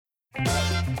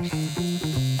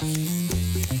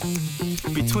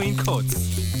Between Cuts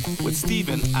with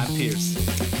Stephen and Pierce.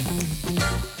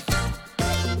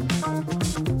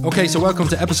 Okay, so welcome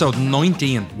to episode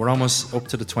 19. We're almost up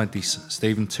to the 20s.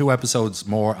 Stephen, 2 episodes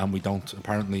more and we don't,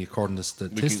 apparently, according to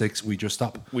statistics, we just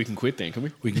stop. We can quit then, can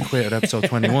we? We can quit at episode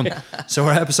 21. So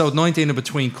we're at episode 19 of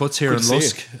Between Cuts here in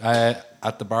Lusk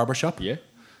at the barber shop. Yeah.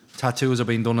 Tattoos are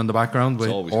being done in the background with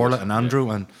Orla and Andrew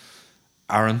and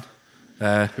Aaron.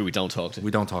 Who we don't talk to.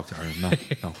 We don't talk to Aaron, no.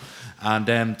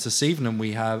 And this evening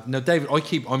we have... Now, David,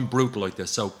 I'm brutal like this,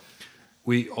 so...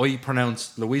 I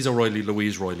pronounce Louise O'Reilly,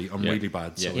 Louise Riley. I'm really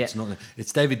bad, so it's not.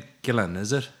 It's David Gillen,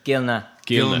 is it? Gilna.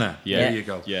 Yeah. There you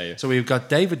go. Yeah. So we've got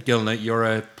David Gilna. You're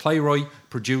a playwright,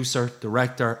 producer,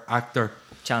 director, actor.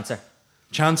 Chancer.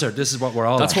 This is what we're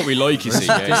all. That's what we like, you see.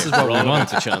 This is what we want.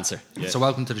 To Chancer. Yeah. So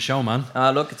welcome to the show, man.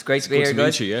 Look, it's great to be here,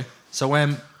 guys. Meet you, yeah. So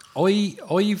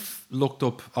I've looked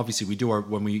up. Obviously, we do our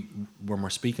when we're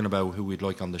speaking about who we'd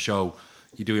like on the show.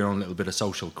 You do your own little bit of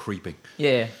social creeping.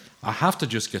 Yeah. I have to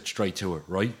just get straight to it,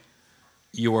 right?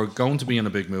 You were going to be in a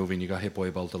big movie and you got hit by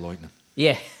a bolt of lightning.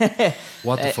 Yeah.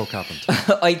 What the fuck happened?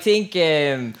 I think,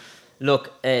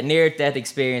 near-death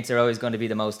experience are always going to be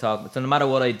the most talked about. So no matter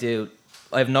what I do,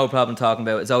 I have no problem talking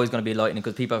about it. It's always going to be lightning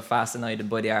because people are fascinated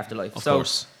by the afterlife. Of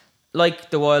course. Like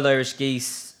the Wild Irish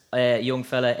Geese, young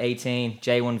fella, 18,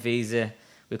 J1 visa.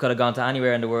 We could have gone to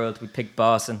anywhere in the world. We picked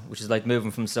Boston, which is like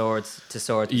moving from swords to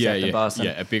swords. To Boston.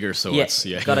 Yeah, a bigger swords.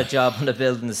 Yeah. Got a job on the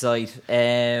building site.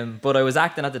 But I was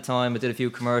acting at the time. I did a few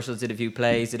commercials, did a few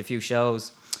plays, did a few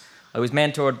shows. I was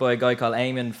mentored by a guy called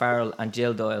Eamon Farrell and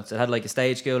Jill Doyle. So I had like a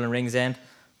stage school in Ringsend,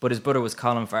 but his brother was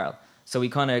Colin Farrell. So we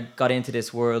kind of got into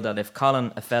this world that if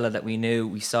Colin, a fella that we knew,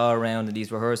 we saw around in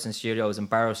these rehearsing studios in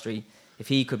Barrow Street, if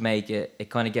he could make it, it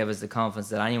kind of gave us the confidence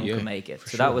that anyone could make it.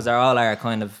 So that was our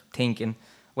kind of thinking.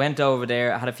 Went over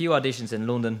there. I had a few auditions in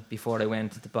London before I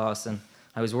went to Boston.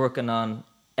 I was working on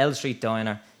L Street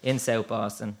Diner in South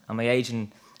Boston, and my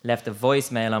agent left a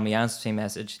voicemail on my answering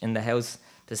message in the house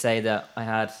to say that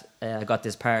I got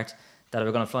this part, that they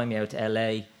were going to fly me out to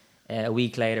LA a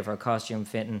week later for a costume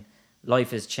fitting.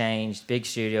 Life has changed. Big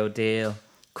studio deal.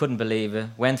 Couldn't believe it.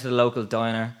 Went to the local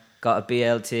diner, got a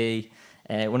BLT.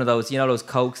 One of those, those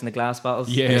Cokes in the glass bottles?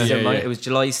 Yeah. It was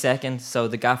July 2nd, so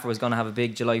the gaffer was going to have a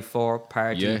big July 4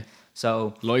 party. Yeah.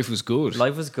 So Life was good.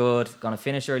 Going to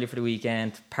finish early for the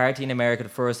weekend. Party in America the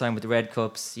first time with the Red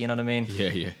Cups, you know what I mean?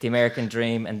 Yeah. The American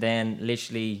dream. And then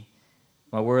literally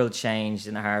my world changed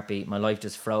in a heartbeat. My life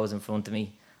just froze in front of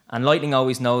me. And lightning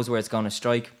always knows where it's going to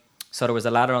strike. So there was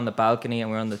a ladder on the balcony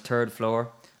and we're on the 3rd floor.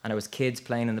 And there was kids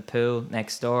playing in the pool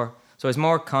next door. So I was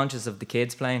more conscious of the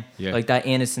kids playing, like that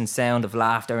innocent sound of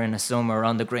laughter in the summer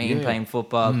on the green playing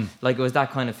football. Like it was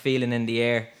that kind of feeling in the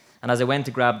air. And as I went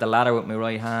to grab the ladder with my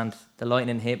right hand, the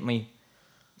lightning hit me,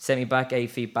 sent me back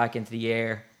 8 feet back into the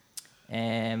air.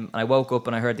 And I woke up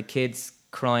and I heard the kids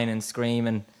crying and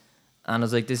screaming. And I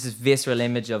was like, this is visceral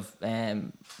image of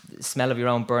the smell of your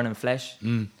own burning flesh.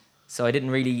 So I didn't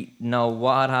really know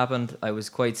what had happened. I was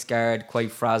quite scared,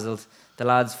 quite frazzled. The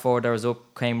lads 4 doors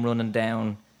up came running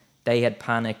down. They had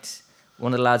panicked.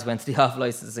 One of the lads went to the off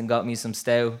license and got me some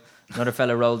stout. Another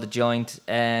fella rolled the joint.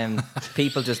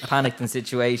 People just panicked in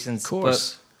situations. Of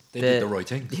course. They did the right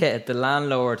thing. Yeah, the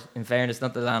landlord, in fairness,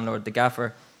 not the landlord, the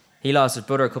gaffer, he lost his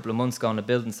brother a couple of months ago on the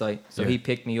building site. So he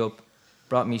picked me up,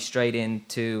 brought me straight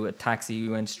into a taxi. We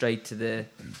went straight to the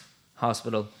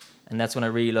hospital. And that's when I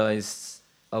realised,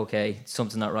 okay,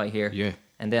 something's not right here. Yeah.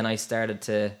 And then I started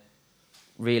to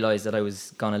realised that I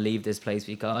was going to leave this place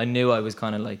because I knew I was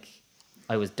kind of like,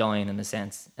 I was dying in a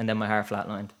sense. And then my heart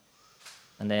flatlined.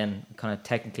 And then I kind of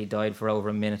technically died for over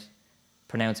a minute,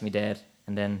 pronounced me dead,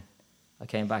 and then I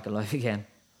came back alive again.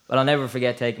 But I'll never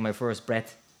forget taking my first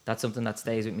breath. That's something that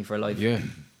stays with me for life. Yeah.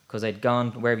 Because I'd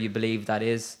gone wherever you believe that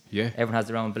is. Yeah. Everyone has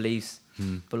their own beliefs.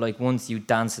 But like once you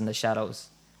dance in the shadows,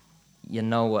 you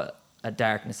know what a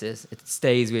darkness is. It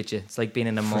stays with you. It's like being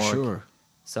in a morgue. For sure.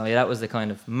 So yeah, that was the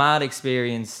kind of mad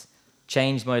experience,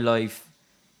 changed my life,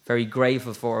 very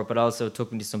grateful for it, but also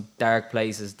took me to some dark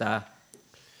places that,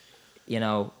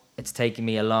 it's taken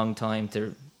me a long time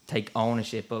to take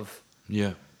ownership of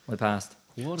my past.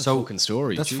 What a fucking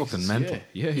story. That's Jesus. fucking mental.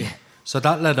 Yeah. So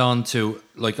that led on to,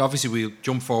 like, obviously we'll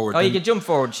jump forward. Oh, you can jump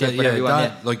forward shit with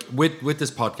everyone, Like, with this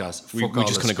podcast, we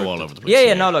just kind of go all over the place.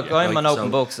 Yeah, no, look, I'm an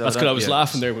open book. So that's because I was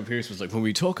laughing there when Pierce was like, when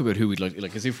we talk about who we'd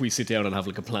like as if we sit down and have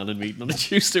like a planning meeting on a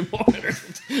Tuesday morning.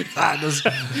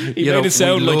 He made it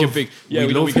sound like a big... Yeah,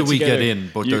 we love who we get together.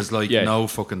 in, but there's like no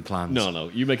fucking plans. No,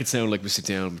 you make it sound like we sit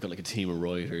down, we've got like a team of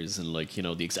writers and like,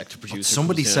 the executive producer.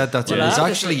 Somebody said that to me. It was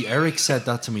actually Eric said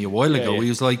that to me a while ago. He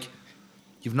was like,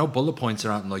 you've no bullet points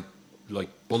or anything, like, like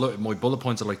my bullet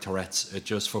points are like Tourette's. It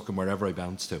just fucking wherever I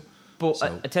bounce to. But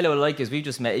So- I tell you what I like is we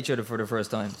just met each other for the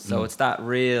first time. So it's that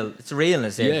it's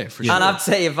realness here. Yeah, for sure. And I have to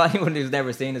say, if anyone who's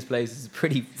never seen this place, it's a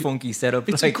pretty funky setup.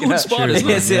 It's a good spot, Cheers,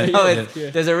 isn't it? man.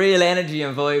 There's a real energy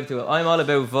and vibe to it. I'm all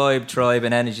about vibe, tribe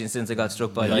and energy since I got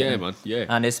struck by lightning. Yeah, man. Yeah.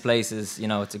 And this place is,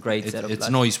 it's a great setup. It's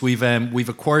like. nice. We've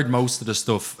acquired most of the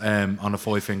stuff on a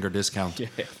 5-finger discount. Yeah.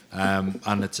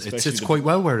 And it's the- quite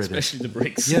well where it is. Especially the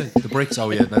bricks. Yeah, the bricks. Oh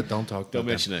yeah, no, don't talk. Don't about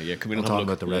mention them. that. Yeah, come in Don't and have talk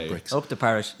a look. about the red Yeah, bricks. Up the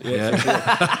parish.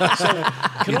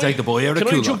 You take the boy out of Can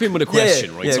I Coolock. jump in with a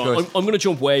question, right? yeah, So of course. I'm going to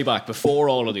jump way back before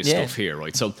all of this Yeah. stuff here,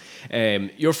 right? So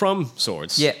you're from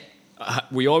Swords. Yeah.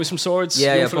 Were you always from Swords?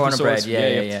 Yeah, You yeah, were from born and Swords?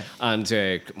 bred, yeah. And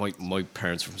my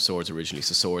parents were from Swords originally,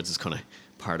 so Swords is kind of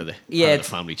part of the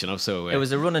family, you know. So It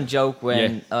was a running joke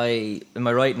when in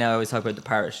my right now I was talking about the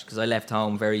parish because I left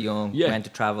home very young, went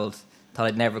to travelled, thought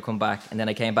I'd never come back, and then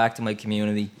I came back to my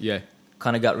community. Yeah.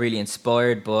 Kind of got really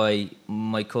inspired by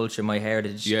my culture, my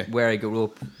heritage, where I grew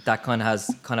up. That kind of has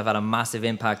had a massive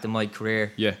impact on my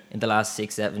career in the last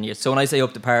 6-7 years. So when I say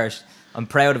up the parish, I'm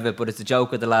proud of it, but it's a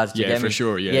joke with the lads. Yeah, for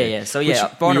sure. Yeah. So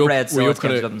born and bred. Were you up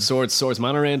Swords, kind of Swords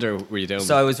Manor end, or were you down?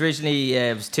 So I was originally,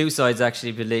 it was two sides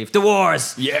actually, I believe. The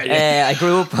Wars! Yeah. I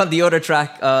grew up on the other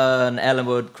track on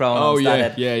Ellenwood, Crown,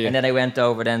 yeah. And then I went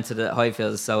over then to the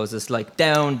Highfields. So it was just like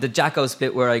down the Jacko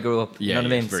split where I grew up. You know what I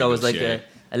mean? So it was like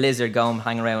a lizard going,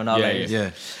 hanging around all areas.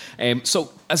 Yeah.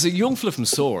 So, as a young fella from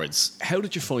Swords, how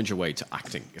did you find your way to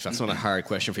acting? If that's not a hard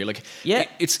question for you, like,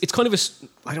 it's kind of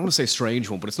I don't want to say a strange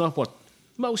one, but it's not what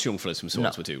most young fellas from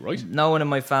Swords would do, right? No one in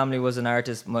my family was an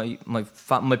artist. My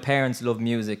parents loved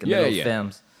music and they loved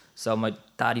films. So my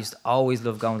dad used to always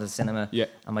love going to the cinema. Yeah.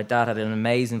 And my dad had an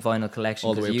amazing vinyl collection.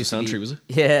 All the way up to he used Santry, was it?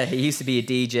 Yeah, he used to be a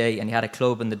DJ and he had a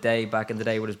club back in the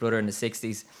day with his brother in the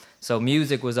 60s. So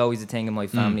music was always a thing in my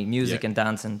family, music and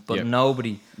dancing, but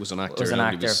nobody was an actor.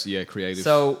 Creative.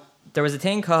 So there was a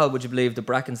thing called, would you believe, the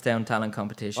Brackenstown Talent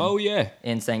Competition. Oh, yeah.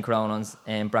 In St. Cronon's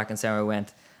in Brackenstown I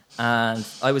went. And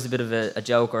I was a bit of a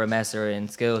joke or a messer in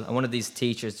school. And one of these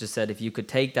teachers just said, if you could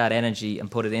take that energy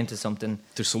and put it into something.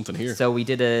 There's something here. So we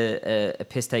did a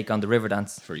piss take on the river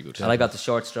dance. Very good. And I got the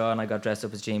short straw and I got dressed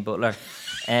up as Gene Butler.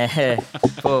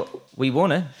 But we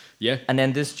won it. Yeah. And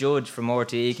then this judge from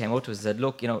RTE came up to us and said,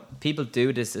 look, people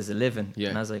do this as a living. Yeah.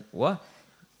 And I was like, what?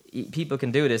 People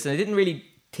can do this. And I didn't really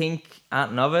think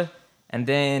anything of it. And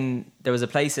then there was a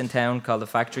place in town called The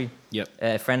Factory. Yep.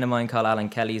 A friend of mine called Alan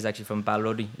Kelly, he's actually from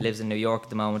Balruddy, lives in New York at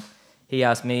the moment. He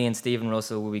asked me and Stephen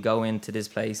Russell, would we go into this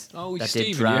place that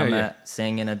did drama,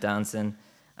 singing and dancing.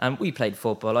 And we played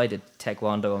football. I did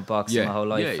taekwondo and boxing my whole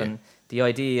life. And the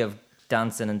idea of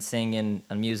dancing and singing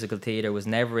and musical theatre was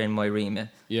never in my remit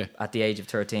at the age of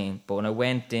 13. But when I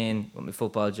went in with my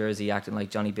football jersey acting like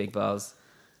Johnny Big Balls,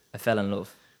 I fell in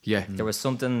love. Yeah. There's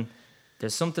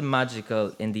something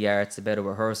magical in the arts about a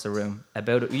rehearsal room.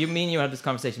 You had this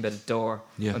conversation about a door.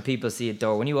 Yeah. When people see a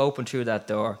door, when you open through that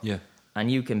door,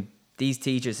 and these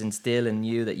teachers instill in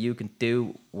you that you can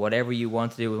do whatever you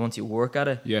want to do once you work at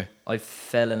it. Yeah. I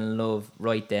fell in love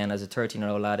right then as a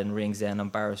 13-year-old lad in Ringsend on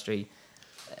Barrow Street.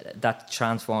 That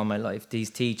transformed my life. These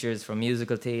teachers, from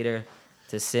musical theatre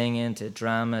to singing to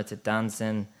drama to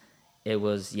dancing, it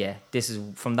was this is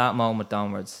from that moment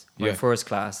onwards. My first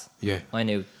class. Yeah. I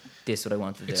knew this is what I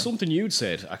wanted to do. It's something you'd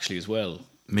said actually as well.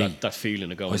 Me. That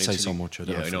feeling of going into... I say so much.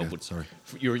 I know, but sorry.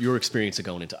 Your experience of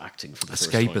going into acting for the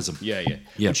first time. Escapism. Yeah.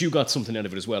 But you got something out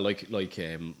of it as well, like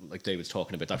David's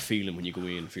talking about, that feeling when you go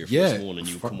in for your first one and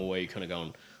you come away kind of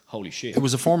going, holy shit. It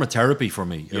was a form of therapy for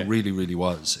me. It really, really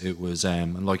was. It was,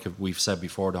 and like we've said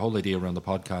before, the whole idea around the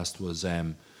podcast was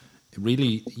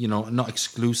really, not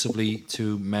exclusively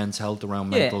to men's health around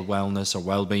mental wellness or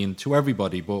well-being, to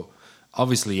everybody, but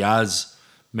obviously as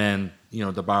men,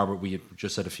 the barber, we had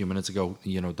just said a few minutes ago,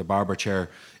 the barber chair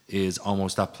is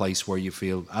almost that place where you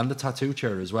feel, and the tattoo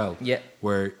chair as well,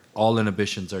 where all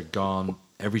inhibitions are gone,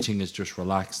 everything is just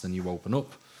relaxed, and you open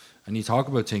up and you talk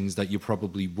about things that you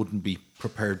probably wouldn't be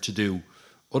prepared to do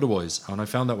otherwise. And I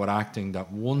found that with acting,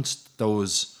 that once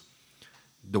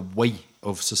the weight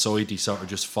of society sort of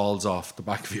just falls off the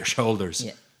back of your shoulders,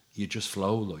 you just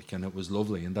flow, and it was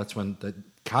lovely. And that's when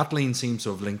Kathleen seems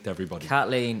to have linked everybody.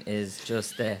 Kathleen is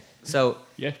just there. So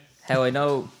how I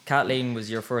know Kathleen was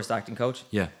your first acting coach.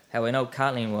 Yeah. How I know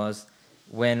Kathleen was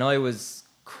when I was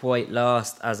quite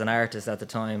lost as an artist at the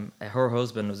time. Her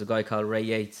husband was a guy called Ray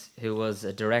Yates, who was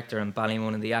a director in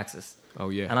Ballymun and the Axis. Oh,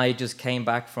 yeah. And I just came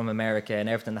back from America and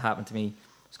everything that happened to me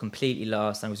was completely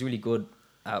lost. And I was really good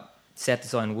at set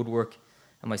design woodwork.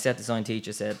 And my set design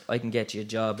teacher said, I can get you a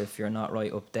job if you're not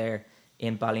right up there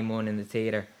in Ballymun in the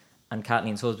theatre. and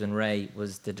Kathleen's husband Ray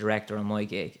was the director on my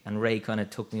gig, and Ray kind of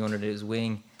took me under his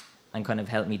wing and kind of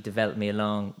helped me develop me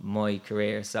along my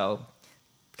career. So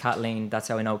Kathleen, that's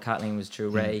how I know Kathleen was through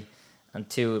Ray. And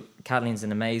two, Kathleen's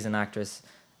an amazing actress,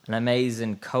 an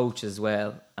amazing coach as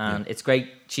well. And it's great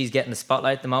she's getting the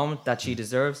spotlight at the moment that she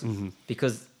deserves,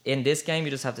 because in this game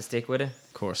you just have to stick with it.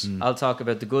 Of course. I'll talk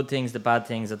about the good things, the bad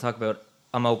things. I'll talk about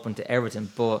I'm open to everything.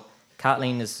 But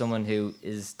Kathleen is someone who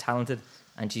is talented,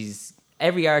 and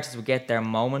every artist will get their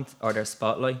moment or their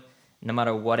spotlight, no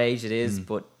matter what age it is.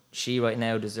 But she right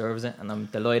now deserves it, and I'm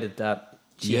delighted that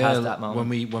she has that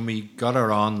moment. When we got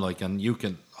her on, like, and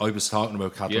I was talking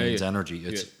about Kathleen's energy.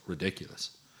 It's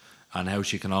ridiculous, and how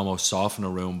she can almost soften a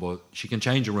room, but she can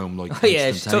change a room like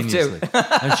instantaneously. She's tough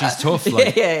too. And she's tough,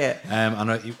 like.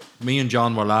 Yeah. Me and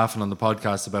John were laughing on the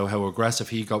podcast about how aggressive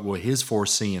he got with his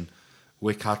first scene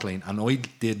with Kathleen, and I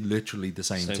did literally the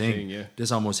same thing.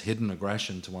 This almost hidden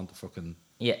aggression to want to fucking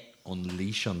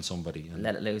unleash on somebody and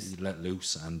let it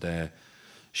loose. And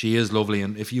she is lovely.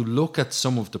 And if you look at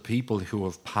some of the people who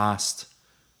have passed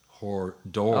her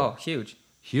door, huge,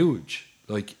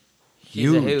 like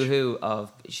she's huge. a who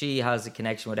of. She has a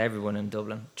connection with everyone in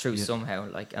Dublin through somehow,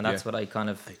 like, and that's what I kind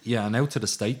of. Yeah, and out to the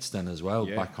States then as well,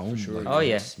 back home. Sure. Like,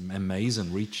 it's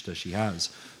amazing reach that she has.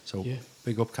 So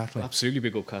big up Kathleen. Absolutely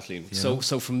big up Kathleen. So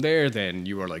from there then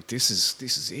you were like, this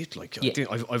is it. Like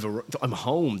I'm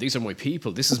home. These are my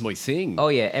people. This is my thing. Oh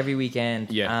yeah, every weekend.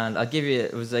 Yeah. And I'll give you.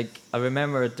 It was like, I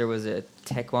remember there was a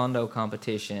taekwondo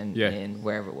competition in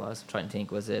wherever it was. I'm trying to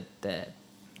think, was it the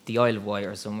Isle of Wight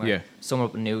or somewhere? Yeah. Somewhere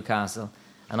up in Newcastle.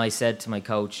 And I said to my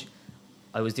coach,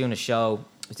 I was doing a show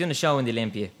in the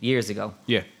Olympia years ago.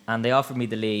 Yeah. And they offered me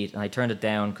the lead, and I turned it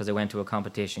down because I went to a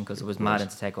competition because I was mad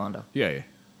into taekwondo. Yeah.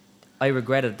 I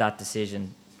regretted that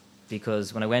decision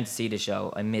because when I went to see the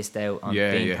show, I missed out on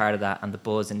being part of that and the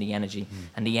buzz and the energy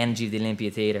and the energy of the Olympia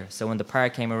Theatre. So when the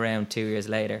park came around 2 years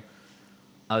later,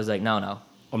 I was like, no.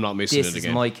 I'm not missing it again. This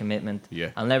is my commitment. Yeah.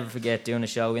 I'll never forget doing a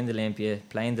show in the Olympia,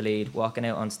 playing the lead, walking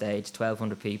out on stage,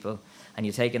 1,200 people, and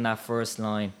you're taking that first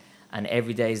line, and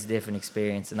every day is a different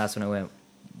experience. And that's when I went,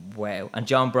 wow. And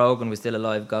John Brogan was still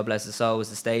alive, God bless his soul, was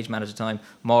the stage manager at the time.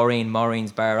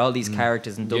 Maureen's Bar, all these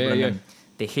characters in Dublin. And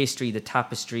the history, the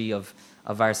tapestry of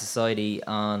our society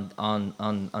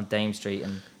on Dame Street,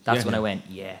 and that's when I went,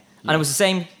 And it was the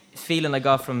same feeling I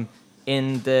got from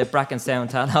in the Brackenstown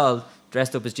Town Hall,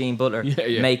 dressed up as Gene Butler,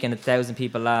 making 1,000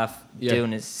 people laugh,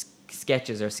 doing his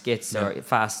sketches or skits or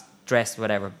fast dressed,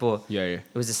 whatever. But it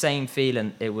was the same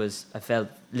feeling. I felt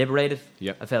liberated.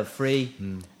 I felt free,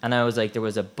 and I was like, there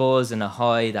was a buzz and a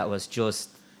high that was just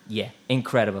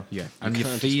incredible. And you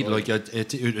feel like I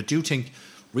do think.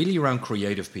 Really around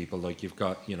creative people, like you've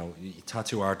got,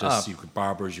 tattoo artists, you've got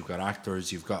barbers, you've got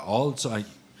actors, you've got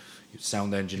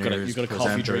sound engineers, you've got a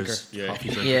coffee drinker.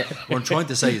 What I'm trying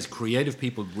to say is creative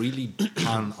people really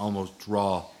can almost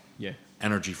draw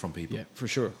energy from people. Yeah, for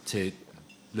sure. To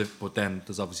live, but then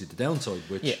there's obviously the downside,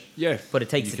 which but it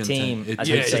takes a team, a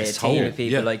team of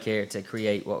people like here to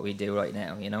create what we do right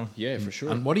now. Yeah, for sure.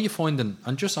 And what are you finding?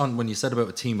 And just on when you said about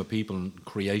a team of people and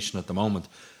creation at the moment.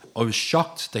 I was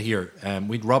shocked to hear,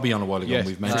 we'd Robbie on a while ago, and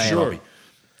we've mentioned Robbie,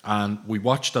 and we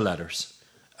watched the letters.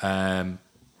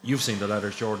 You've seen the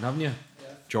letters, Jordan, haven't you? Yeah.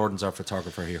 Jordan's our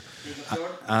photographer here.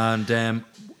 And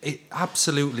it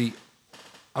absolutely,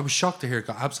 I was shocked to hear it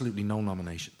got absolutely no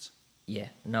nominations. Yeah,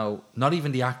 no. Not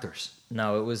even the actors.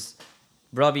 No, it was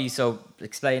Robbie, so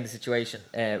explain the situation.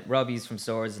 Robbie's from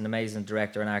Swords, an amazing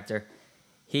director and actor.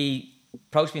 He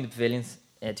approached me in the pavilions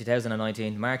in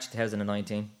 2019, March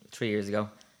 2019, 3 years ago,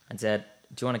 and said,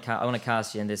 "Do you want to? I want to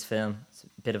cast you in this film. It's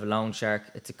a bit of a loan shark.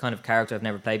 It's a kind of character I've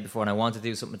never played before, and I want to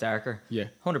do something darker."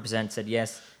 100% said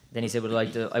yes. Then he said, "Would I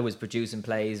like to?" I was producing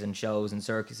plays and shows and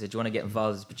circus. He said, "Do you want to get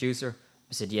involved as a producer?"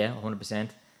 I said, "Yeah, 100%."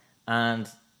 And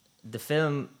the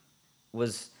film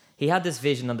was. He had this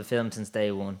vision on the film since day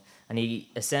one, and he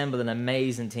assembled an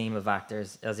amazing team of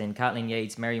actors, as in Kathleen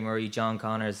Yates, Mary Murray, John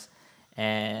Connors,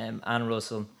 Anne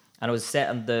Russell, and it was set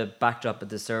on the backdrop of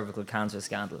the cervical cancer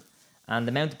scandal. And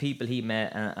the amount of people he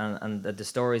met and the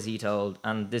stories he told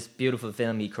and this beautiful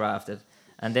film he crafted.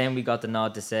 And then we got the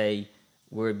nod to say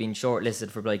we're being shortlisted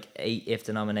for like 8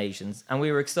 IFTA nominations. And we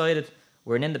were excited.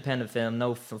 We're an independent film,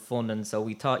 no funding. So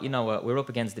we thought, you know what, we're up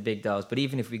against the big dogs. But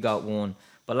even if we got one.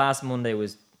 But last Monday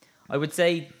was, I would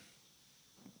say,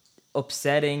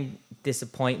 upsetting,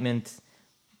 disappointment.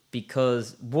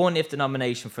 Because one IFTA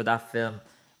nomination for that film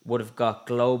would have got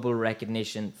global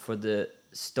recognition for the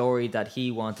story that he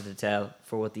wanted to tell,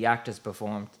 for what the actors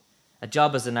performed. A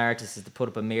job as an artist is to put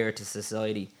up a mirror to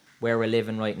society where we're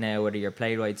living right now, whether you're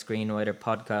playwright, screenwriter,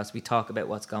 podcast, we talk about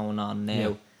what's going on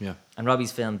now. And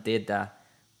Robbie's film did that.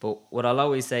 But what I'll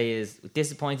always say is,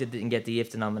 disappointed didn't get the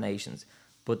IFTA nominations,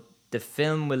 but the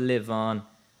film will live on.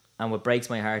 And what breaks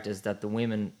my heart is that the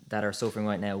women that are suffering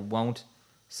right now won't.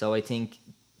 So I think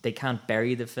they can't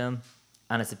bury the film.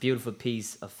 And it's a beautiful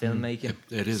piece of filmmaking.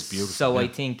 It is beautiful. So I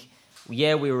think,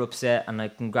 we were upset, and I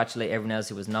congratulate everyone else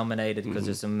who was nominated, because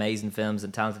there's some amazing films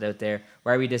and talented out there.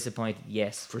 Were we disappointed?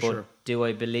 Yes. For but sure. Do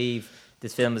I believe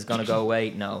this film is going to go away?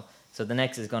 No. So the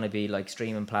next is going to be like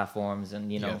streaming platforms,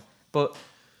 and but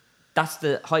that's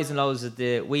the highs and lows of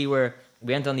we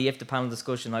went on the IFTA panel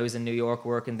discussion. I was in New York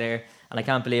working there, and I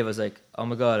can't believe I was like, oh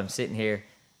my God, I'm sitting here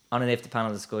on an IFTA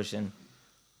panel discussion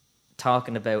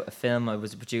talking about a film I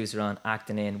was a producer on,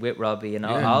 acting in with Robbie and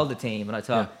all the team, and I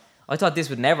thought this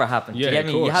would never happen. Yeah, do you get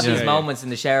me? You have these moments in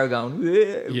the shower going,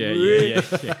 yeah.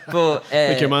 But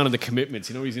like your man in The Commitments,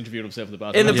 he's interviewing himself in the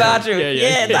bathroom. In the bathroom,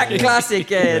 that classic,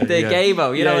 the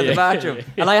Gabo, in the bathroom. Yeah.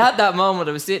 And I had that moment.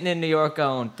 I was sitting in New York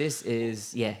going, this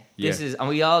is, and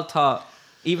we all thought,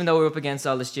 even though we're up against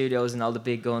all the studios and all the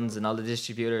big guns and all the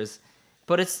distributors,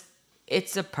 but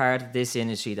it's a part of this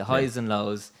industry, the highs and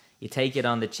lows. You take it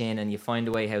on the chin and you find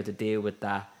a way how to deal with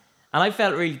that. And I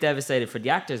felt really devastated for the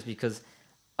actors, because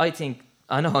I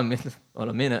know I'm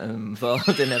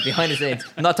involved in it behind the scenes.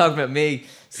 I'm not talking about me.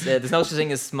 There's no such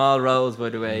thing as small roles, by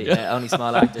the way, only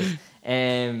small actors.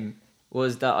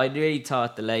 Was that I really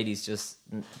thought the ladies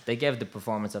they gave the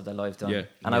performance of their lifetime. Yeah,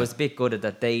 and I was a bit gutted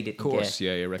that they didn't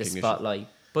get the spotlight.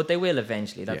 But they will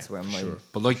eventually. That's where my... Sure.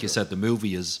 But like you said, the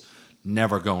movie is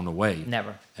never going away.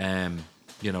 Never.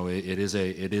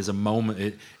 It is a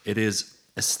moment. It is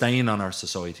a stain on our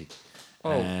society.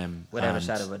 Without a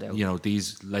shadow of a doubt.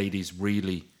 These ladies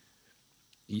really,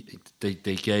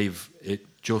 they gave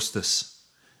it justice,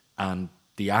 and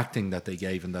the acting that they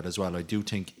gave in that as well. I do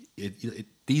think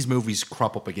these movies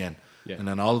crop up again, and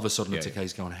then all of a sudden it's a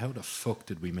case going, how the fuck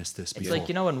did we miss this before? It's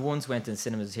like, when Once went in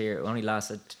cinemas here, it only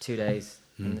lasted 2 days,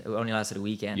 and it only lasted a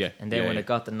weekend, and then when it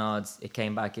got the nods, it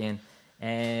came back in.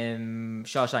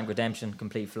 Shawshank Redemption,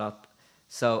 complete flop.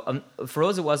 So for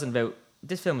us, it wasn't about,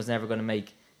 this film was never going to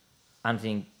make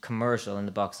anything commercial in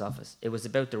the box office. It was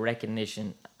about the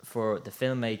recognition for the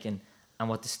filmmaking and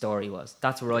what the story was.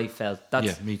 That's where I felt.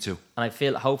 Me too. And I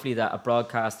feel hopefully that a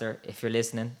broadcaster, if you're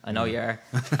listening, I know you are.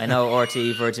 I know RT,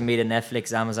 Virgin Media,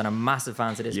 Netflix, Amazon are massive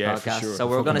fans of this podcast. Sure. So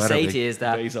what we're going to say to you is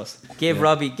that give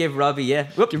Robbie, give him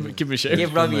a shout.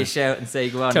 Give Robbie a shout and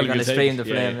say, go on, we're going to stream the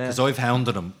film. Because I've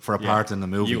hounded him for a part in the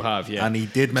movie. You have, and he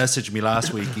did message me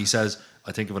last week. He says,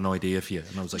 I think of an idea for you.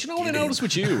 And I was like, you know what I noticed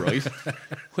with you, right?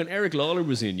 When Eric Lawler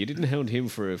was in, you didn't hound him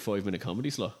for a 5-minute comedy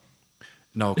slot.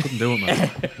 No, couldn't do it, man.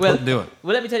 Couldn't do it.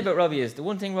 Well, let me tell you about Robbie is. The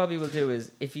one thing Robbie will do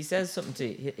is, if he says something to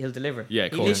you, he'll deliver. Yeah,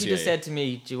 of course. He literally just said to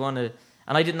me, do you want to...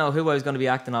 And I didn't know who I was going to be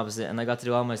acting opposite, and I got to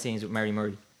do all my scenes with Mary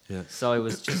Murray. Yeah. So I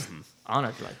was just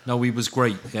honoured. No, he was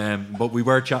great. But we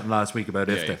were chatting last week about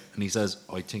IFTA, and he says,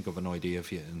 I think of an idea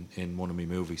for you in one of my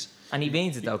movies. And he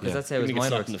means it, though, because that's how his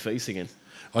mind works. In the face again.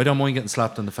 I don't mind getting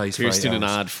slapped in the face. Pierce did an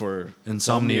ad for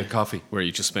Insomnia Coffee, where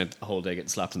you just spent a whole day getting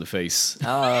slapped in the face.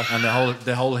 Oh, and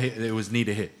the whole hit, it was need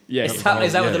a hit. Yeah, is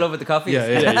that what the love with the coffee?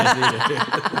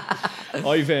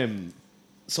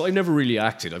 I've never really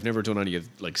acted. I've never done any of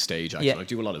stage acting. I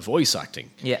do a lot of voice acting.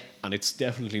 Yeah, and it's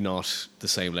definitely not the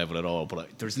same level at all.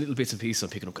 But there's little bits and pieces I'm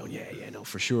picking up, going, no,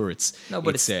 for sure. It's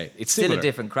still a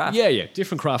different craft. Yeah,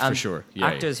 different craft and for sure.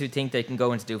 Actors who think they can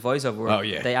go into do voiceover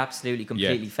work, they absolutely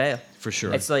completely fail. For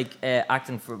sure. It's like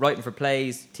writing for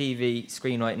plays, TV,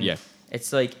 screenwriting. Yeah,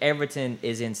 it's like everything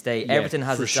is in stage. Everything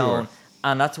has its own,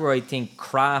 and that's where I think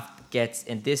craft gets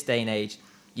in this day and age.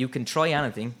 You can try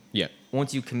anything. Yeah.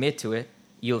 Once you commit to it,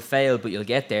 you'll fail, but you'll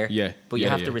get there. Yeah. But you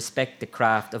have to respect the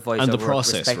craft of voiceover, and the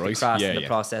process, respect right? the craft and the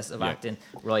process of acting,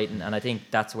 writing, and I think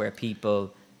that's where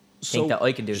people think that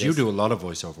I can do this. You do a lot of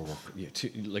voiceover work.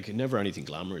 Yeah, never anything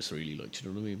glamorous, really. Do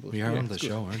you know what I mean? But we are on the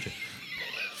show, aren't you?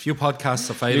 Few podcasts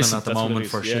are failing at the moment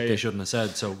for shit they shouldn't have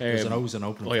said. So there's always an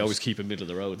opening. I always keep it middle of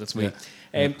the road. That's me.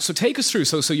 So take us through.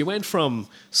 So you went from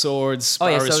Swords,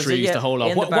 barristries, the whole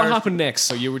lot. What happened next?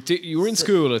 So you were in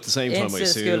school at the same time, I assume. In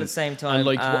school at the same time.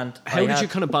 And how did you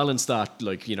kind of balance that?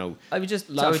 I would just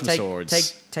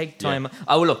take time.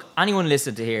 Oh, look, anyone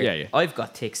listen to here, I've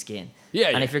got thick skin.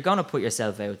 And if you're going to put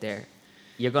yourself out there,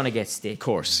 you're going to get stick. Of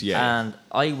course, And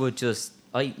I would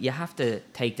you have to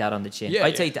take that on the chin.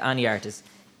 I'd say to any artist,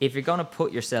 if you're going to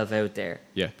put yourself out there,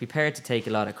 prepare to take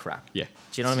a lot of crap. Yeah. Do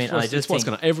you know what I mean? And I just think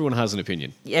everyone has an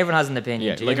opinion. Everyone has an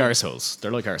opinion. Yeah, like arseholes. They're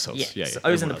like arseholes. Yeah. So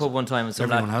I was in the pub one time and some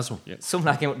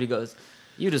lad came up to me and goes,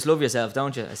 you just love yourself,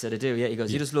 don't you? I said, I do, yeah. He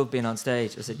goes, you just love being on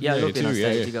stage. I said, I love being on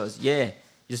stage. He goes, yeah.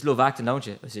 you just love acting, don't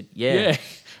you? I said, yeah. Yeah.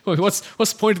 Well, what's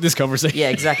the point of this conversation? Yeah,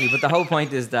 exactly. But the whole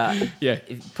point is that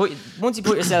once you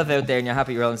put yourself out there and you're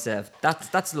happy with your own self,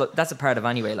 that's a part of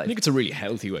any way. I think it's a really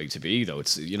healthy way to be, though.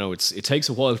 It's it takes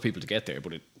a while for people to get there,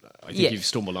 but I think you've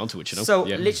stumbled onto it. So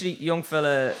literally, young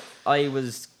fella, I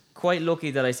was quite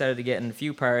lucky that I started getting a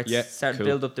few parts, started to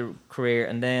build up the career,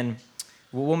 and then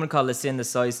a woman called Lucinda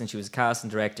Syson, she was a casting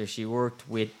director. She worked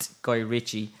with Guy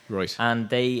Ritchie, right? And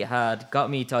they had got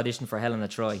me to audition for Helena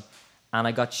Troy. And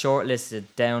I got shortlisted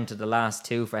down to the last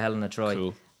 2 for Helena Troy.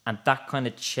 Cool. And that kind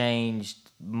of changed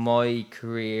my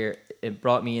career. It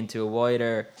brought me into a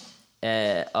wider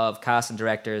of casting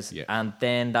directors. Yeah. And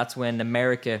then that's when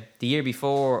America, the year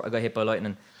before I got hit by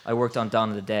lightning, I worked on Dawn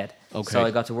of the Dead. Okay. So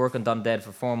I got to work on Dawn of the Dead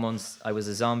for 4 months. I was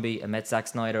a zombie. I met Zack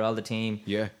Snyder, all the team.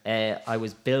 Yeah. I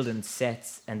was building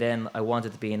sets. And then I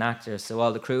wanted to be an actor. So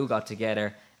all the crew got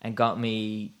together and got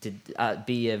me to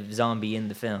be a zombie in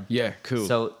the film. Yeah, cool.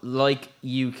 So, like,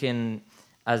 you can,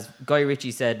 as Guy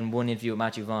Ritchie said in one interview with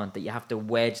Matthew Vaughn, that you have to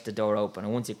wedge the door open.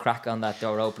 And once you crack on that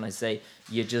door open, I say,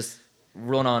 you just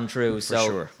run on through. For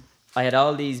sure. I had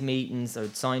all these meetings. I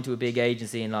signed to a big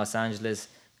agency in Los Angeles,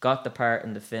 got the part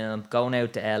in the film, going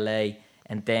out to LA,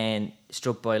 and then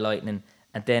struck by lightning.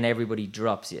 And then everybody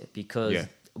drops you because,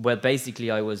 well, basically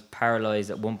I was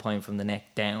paralyzed at one point from the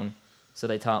neck down. So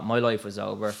they thought my life was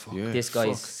over. This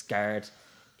guy's scarred.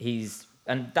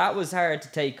 And that was hard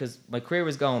to take because my career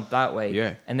was going that way.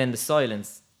 Yeah. And then the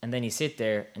silence. And then you sit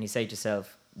there and you say to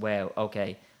yourself, wow,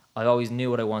 okay, I always knew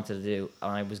what I wanted to do.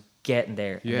 And I was getting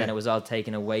there. Yeah. And then it was all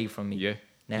taken away from me. Yeah.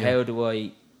 Now, how do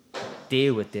I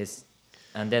deal with this?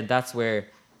 And then that's where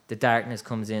the darkness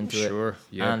comes into it. Sure.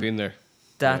 Yeah, and been there.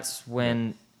 That's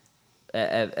when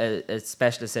a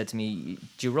specialist said to me,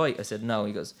 do you write? I said, no.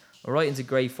 He goes, well, writing's a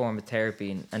great form of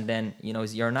therapy. And then,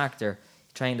 you're an actor,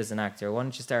 trained as an actor. Why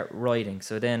don't you start writing?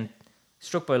 So then,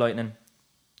 struck by lightning,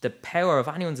 the power of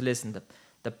anyone's listening,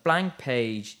 the blank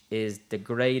page is the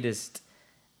greatest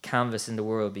canvas in the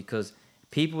world because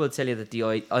people will tell you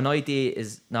that an idea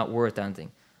is not worth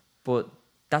anything. But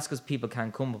that's because people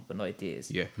can't come up with ideas.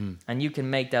 Yeah. And you can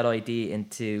make that idea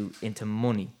into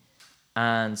money.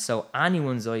 And so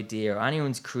anyone's idea or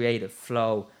anyone's creative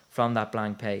flow from that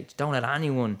blank page, don't let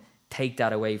anyone take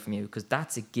that away from you because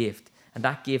that's a gift. And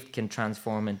that gift can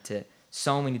transform into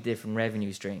so many different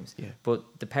revenue streams. Yeah. But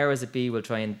the powers that be will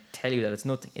try and tell you that it's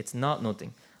nothing. It's not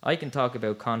nothing. I can talk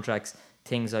about contracts,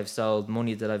 things I've sold,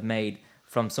 money that I've made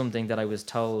from something that I was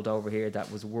told over here that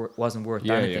wasn't worth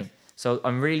anything. Yeah. So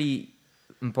I'm really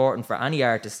important for any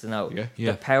artist to know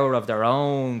the power of their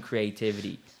own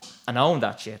creativity and own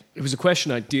that shit. It was a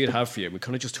question I did have for you. We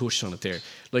kind of just touched on it there.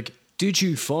 Like, did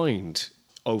you find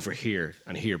over here,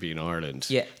 and here being Ireland,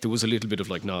 there was a little bit of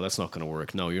like, no, that's not going to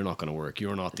work. No, you're not going to work.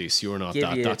 You're not this. You're not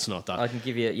that. That's not that. I can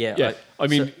give you, I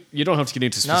mean, you don't have to get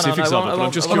into specifics of it, but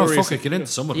I'm just curious. No, fuck it, get into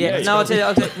some of them. Yeah, no, I'll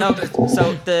tell you. No,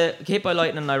 so the Hit by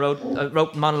Lightning, I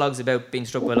wrote monologues about being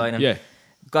struck by lightning. Yeah.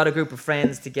 Got a group of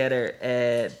friends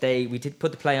together. We did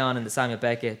put the play on in the Samuel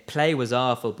Beckett. Play was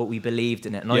awful, but we believed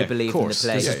in it, and I believed in the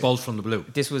play. This is Bolt from the Blue.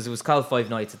 It was called Five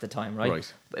Nights at the time,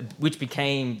 right? Which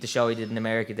became the show I did in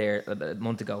America there a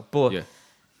month ago. But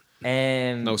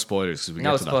no spoilers because we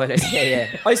no get to spoilers.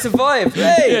 I survived.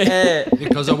 Hey,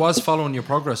 because I was following your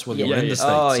progress when you were in the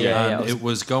States, and it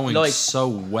was going so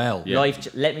well.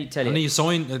 Let me tell you. And you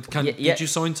signed. Did you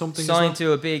sign something? Signed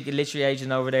to a big literary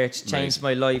agent over there. It's changed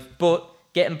my life. But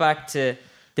getting back to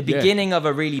the beginning of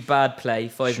a really bad play,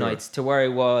 Five Nights, to where I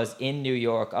was in New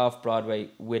York off Broadway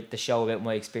with the show about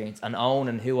my experience and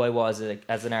owning who I was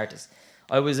as an artist.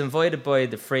 I was invited by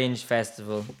the Fringe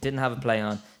Festival, didn't have a play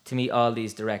on, to meet all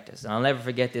these directors. And I'll never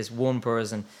forget this one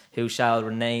person who shall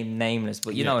remain nameless,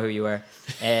 but you know who you are.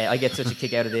 I get such a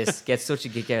kick out of this.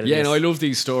 Yeah, no, I love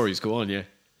these stories. Go on,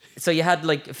 So you had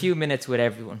like a few minutes with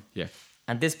everyone. Yeah.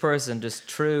 And this person just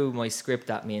threw my script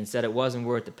at me and said it wasn't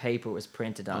worth the paper it was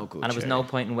printed on. And it was no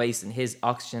point in wasting his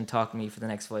oxygen talking to me for the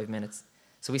next 5 minutes.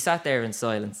 So we sat there in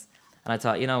silence. And I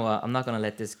thought, you know what, I'm not going to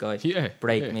let this guy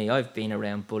break me. I've been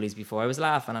around bullies before. I was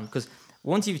laughing at him because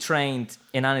once you've trained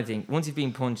in anything, once you've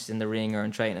been punched in the ring or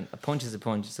in training, a punch is a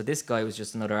punch. So this guy was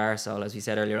just another arsehole, as we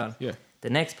said earlier on. Yeah. The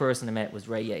next person I met was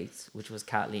Ray Yates, which was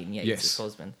Kathleen Yates' his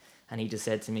husband. And he just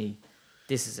said to me,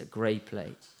 this is a great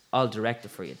play. I'll direct it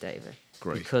for you, David.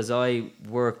 Great. Because I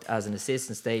worked as an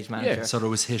assistant stage manager. Yeah, so there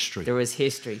was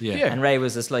history. Yeah. And Ray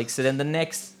was just like, so then the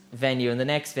next venue and the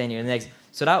next venue and the next.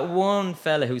 So that one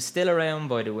fella who's still around,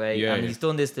 by the way, and he's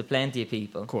done this to plenty of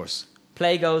people. Of course.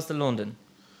 Play goes to London.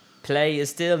 Play is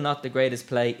still not the greatest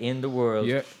play in the world.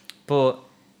 Yeah. But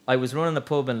I was running a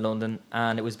pub in London,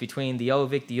 and it was between the Old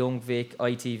Vic, the Young Vic,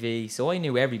 ITV, so I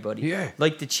knew everybody. Yeah.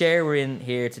 Like the chair we're in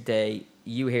here today,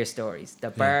 you hear stories.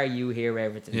 The bar, you hear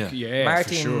everything. Yeah,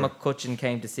 Martine for sure. McCutcheon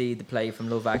came to see the play from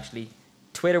Love Actually.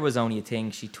 Twitter was only a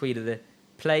thing. She tweeted it.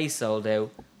 Play sold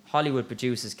out. Hollywood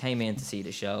producers came in to see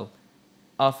the show,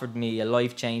 offered me a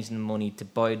life-changing money to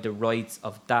buy the rights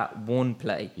of that one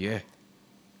play. Yeah.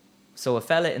 So a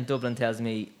fella in Dublin tells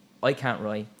me, I can't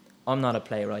write, I'm not a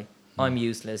playwright, I'm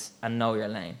useless, and know your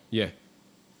lane. Yeah.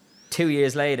 2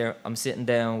 years later, I'm sitting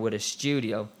down with a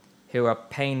studio who are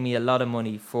paying me a lot of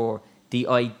money for the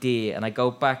idea, and I go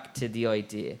back to the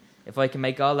idea. If I can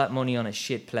make all that money on a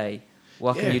shit play,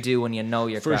 what can you do when you know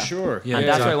your craft? For sure. Yeah, and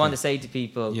that's what I want to say to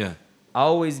people. Yeah.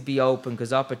 Always be open,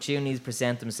 because opportunities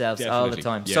present themselves all the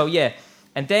time. Yeah. So yeah,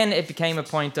 and then it became a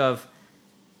point of,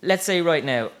 let's say right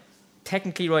now,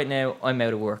 technically right now I'm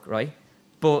out of work, right?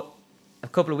 But a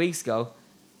couple of weeks ago,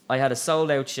 I had a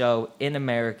sold out show in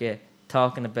America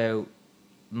talking about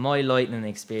my lightning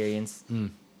experience,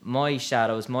 my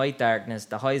shadows, my darkness,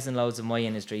 the highs and lows of my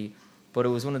industry. But it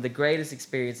was one of the greatest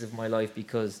experiences of my life,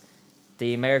 because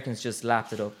the Americans just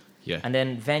lapped it up. Yeah. And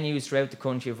then venues throughout the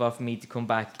country have offered me to come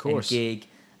back and gig.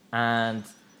 And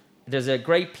there's a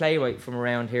great playwright from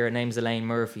around here. Her name's Elaine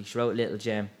Murphy. She wrote Little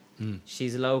Gem.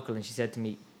 She's a local, and she said to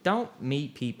me, don't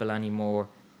meet people anymore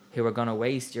who are going to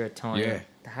waste your time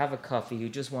to have a coffee, who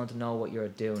just want to know what you're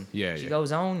doing. She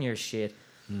goes, own your shit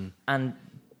and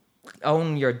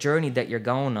own your journey that you're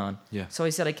going on. So I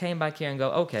said, I came back here and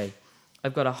go, okay,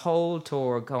 I've got a whole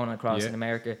tour going across in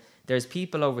America. There's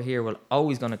people over here who are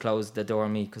always going to close the door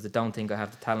on me because they don't think I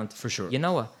have the talent. For sure. You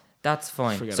know what? That's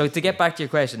fine. Forget so it. to get back to your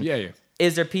question, Yeah.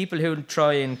 is there people who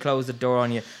try and close the door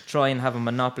on you, try and have a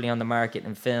monopoly on the market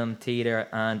in film, theatre,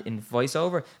 and in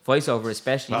voiceover? Voiceover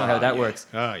especially, you know how that works.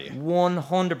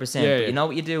 100%. Yeah, But you know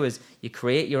what you do is you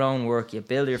create your own work, you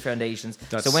build your foundations.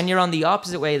 That's- So when you're on the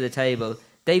opposite way of the table,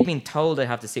 they've been told they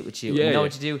have to sit with you. Yeah, you know yeah.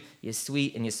 what you do? You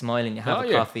sweet and you smile and you have a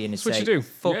yeah. coffee and you That's what say, you do.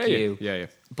 fuck you. Yeah.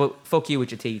 But fuck you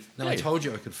with your teeth. No, I told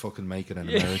you I could fucking make it in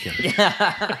America.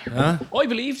 I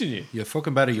believed in you. You're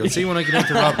fucking better. You'll see when I get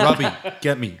into Robbie,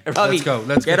 get me. Robbie, Let's go.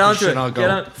 Let's get get on this to shit it. all Get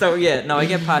going. on. So yeah, no, I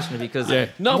get passionate because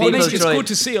No, but it's good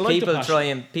to see. I like the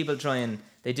passion. people try and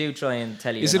they do try and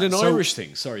tell you. Is it an Irish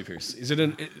thing? Sorry, Pierce. Is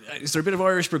there a bit of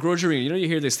Irish begrudgery? You know, you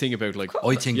hear this thing about like.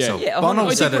 I think so. Yeah, Bono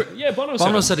I said think it. yeah, Bono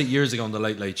Bono said said it years ago on the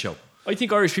Late Late Show. I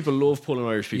think Irish people love pulling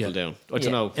Irish people down. I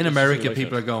don't know. In America,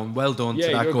 people are going, well done to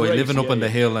that guy you're great. living up on the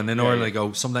hill, and in Ireland, yeah. they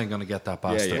go, someday I'm going to get that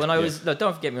bastard. When I was, no,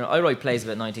 don't forget me, I write plays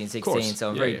about 1916,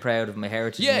 so I'm very proud of my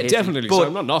heritage. Yeah, and history. definitely. But So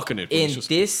I'm not knocking it. But in it's just,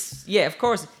 this, yeah, of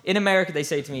course, in America, they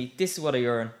say to me, this is what I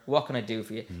earn, what can I do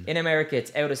for you? In America,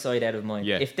 it's out of sight, out of mind.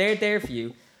 Yeah. If they're there for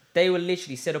you, they will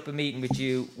literally set up a meeting with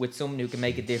you, with someone who can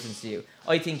make a difference to you.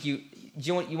 I think do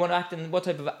you want to act in what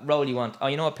type of role you want? Oh,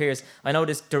 you know what, Piers? I know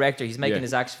this director. He's making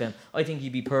his action film. I think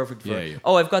you'd be perfect for it. Yeah.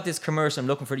 Oh, I've got this commercial. I'm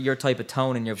looking for your type of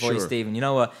tone in your voice, Stephen. You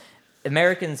know what?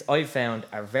 Americans, I've found,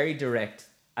 are very direct,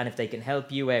 and if they can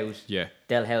help you out,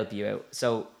 they'll help you out.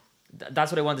 So that's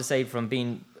what I want to say from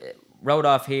being wrote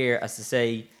off here, as to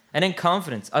say, and then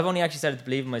confidence. I've only actually started to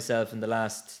believe in myself in the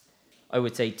last, I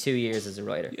would say, 2 years as a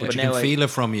writer. But you can feel it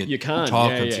from you. You can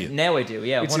talking to you. Now I do,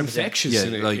 yeah. It's 100%. infectious. Yeah,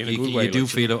 in a, like in a good way, you do like,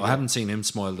 feel it. I haven't seen him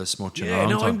smile this much in a Yeah, long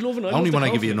no, time. I'm loving it. I Only love when the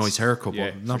I give you a confidence. nice haircut,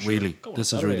 Yeah, but not for sure. really. Go on, This is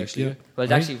Saturday, really actually, yeah. Well,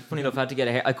 it's actually funny enough. I had to get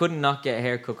a hair. I couldn't not get a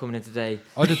haircut coming in today.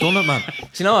 I'd have done it, man. Do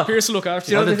you know what? Pierce will look after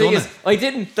Do you you. know I'd the have thing done is, I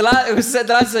didn't. The lad was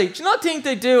like, do you not think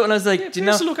they do? And I was like, do you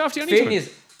know? Pierce will look after you thing anytime.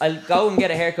 is, I'll go and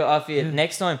get a haircut off you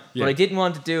next time. Yeah. But I didn't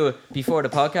want to do it before the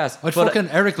podcast. I'd But fucking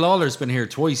Eric Lawler's been here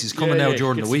twice. He's coming Yeah, now yeah,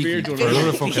 during gets the week. beard For done another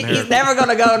early. fucking he's haircut. never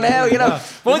gonna go now. You know,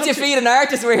 once you feed an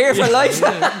artist, we're here for life.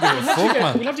 Fuck,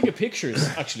 man. We'll have to get pictures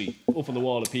actually up on the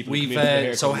wall of people. We've who come in for the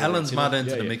haircut so and Helen's you know? mad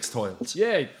into Yeah, the yeah. mixed tiles.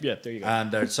 Yeah, there you go.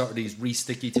 And they're sort of these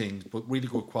re-sticky things, but really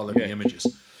good quality images.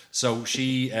 So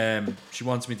she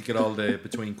wants me to get all the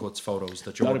between cuts photos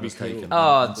that Jordan That'd be was cool. taking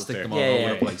Oh, and stick them all yeah, over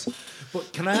yeah, the place.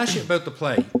 But can I ask you about the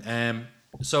play?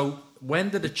 So when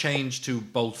did it change to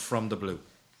Bolt from the Blue?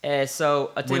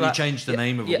 So I tell When you you changed the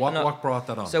name of it, what brought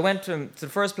that on? So I went from so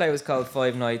the first play was called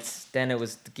Five Nights. Then it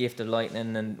was The Gift of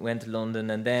Lightning, and went to London.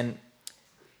 And then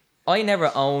I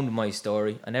never owned my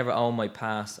story. I never owned my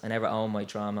past. I never owned my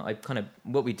trauma. I kind of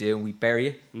what we do, we bury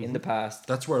it in the past.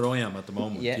 That's where I am at the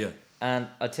moment. Yeah. And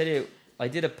I tell you, I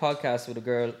did a podcast with a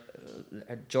girl,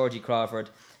 Georgie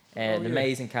Crawford, an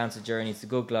amazing cancer journey. It's a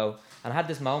good glow. And I had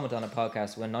this moment on a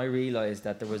podcast when I realised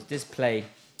that there was this play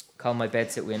called My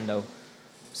Bedsit Window.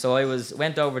 So I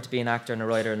went over to be an actor and a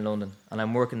writer in London, and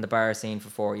I'm working the bar scene for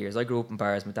 4 years. I grew up in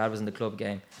bars. My dad was in the club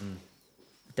game.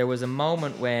 There was a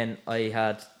moment when I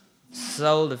had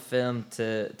sold a film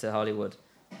to Hollywood.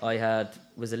 I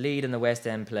was a lead in the West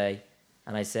End play,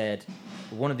 and I said,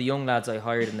 one of the young lads I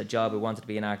hired in the job who wanted to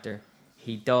be an actor,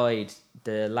 he died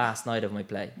the last night of my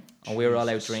play. And we were all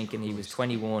out drinking. He was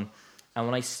 21. And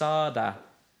when I saw that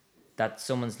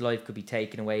someone's life could be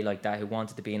taken away like that, who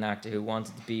wanted to be an actor, who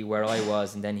wanted to be where I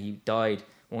was, and then he died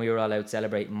when we were all out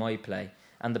celebrating my play.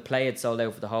 And the play had sold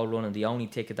out for the whole run, and the only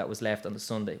ticket that was left on the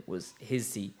Sunday was his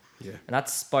seat. Yeah. And that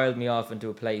spiraled me off into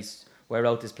a place where I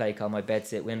wrote this play called My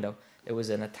Bedsit Window. It was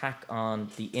an attack on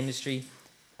the industry.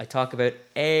 I talk about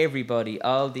everybody,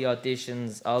 all the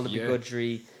auditions, all the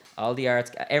begrudgery, all the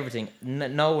arts, everything.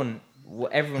 No one...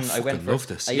 Everyone I went for. Love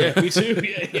this. Me too.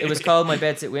 It was called My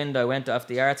Bedsit Window. I went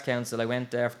after the Arts Council. I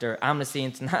went after Amnesty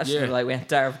International. I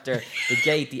went after the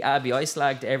Gate, the Abbey. I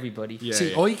slagged everybody.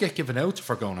 I get given out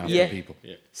for going after people.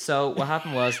 Yeah. So what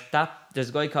happened was that there's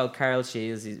a guy called Carl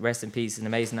Shields. He's, rest in peace, an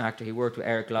amazing actor. He worked with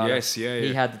Eric Lawler. Yes,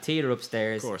 He had the theatre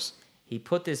upstairs. Of course. He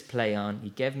put this play on. He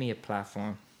gave me a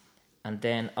platform, and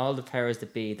then all the powers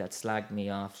that be that slagged me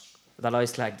off, that I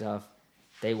slagged off,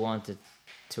 they wanted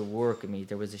to work with me.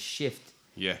 There was a shift.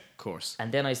 Yeah, of course.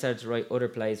 And then I started to write other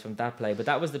plays from that play. But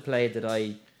that was the play that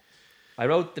I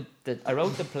wrote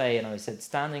the play, and I said,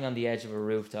 standing on the edge of a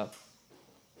rooftop,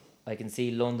 I can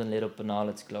see London lit up in all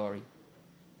its glory.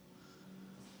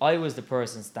 I was the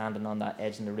person standing on that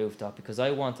edge on the rooftop because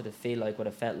I wanted to feel like what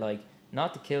it felt like,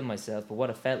 not to kill myself, but what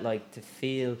it felt like to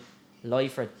feel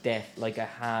life or death like I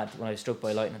had when I was struck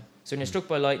by lightning. So when you're struck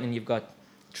by lightning, you've got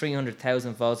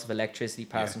 300,000 volts of electricity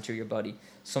passing through your body.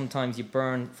 Sometimes you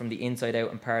burn from the inside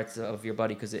out in parts of your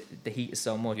body because the heat is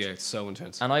so much. Yeah, it's so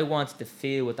intense. And I wanted to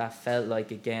feel what that felt like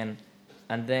again.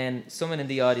 And then someone in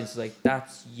the audience was like,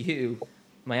 that's you.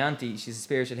 My auntie, she's a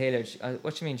spiritual healer.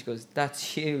 What do you mean? She goes,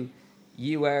 that's you.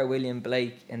 You are William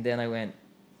Blake. And then I went,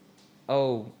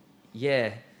 oh,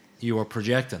 yeah. You were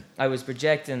projecting. I was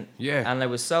projecting. Yeah. And I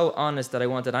was so honest that I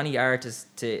wanted any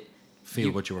artist to...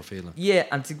 Feel what you were feeling. Yeah,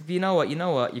 and you know what?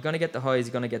 You're going to get the highs,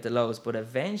 you're going to get the lows, but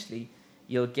eventually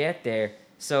you'll get there.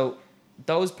 So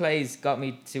those plays got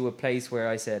me to a place where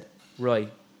I said, right,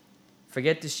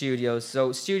 forget the studios.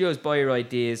 So studios buy your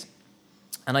ideas,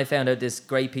 and I found out this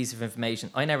great piece of information.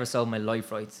 I never sold my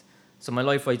life rights. So my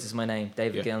life rights is my name,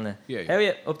 David Gilna. Hell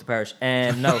yeah, up the parish.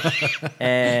 No.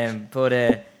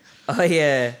 But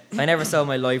I never sold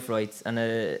my life rights, and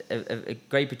a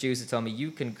great producer told me,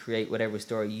 you can create whatever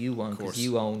story you want because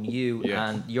you own you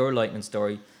and your lightning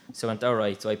story. So I went, all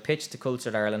right. So I pitched to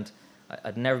Cultured Ireland.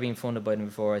 I'd never been funded by them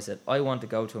before. I said, I want to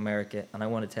go to America and I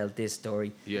want to tell this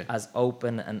story as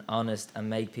open and honest and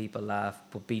make people laugh,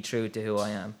 but be true to who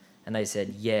I am. And they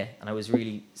said, yeah. And I was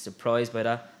really surprised by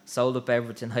that. Sold up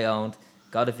everything I owned,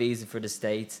 got a visa for the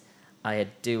States. I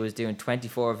was doing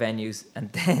 24 venues,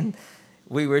 and then...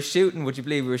 We were shooting, would you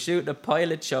believe, we were shooting a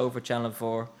pilot show for Channel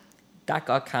 4. That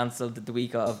got cancelled the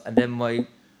week of. And then my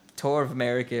tour of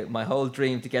America, my whole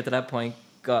dream to get to that point,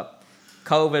 got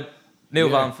COVID,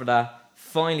 move on for that.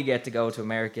 Finally get to go to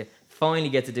America. Finally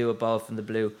get to do a Ball from the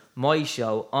Blue. My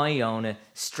show, I own it.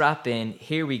 Strap in,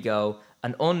 here we go.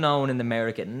 An unknown in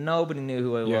America. Nobody knew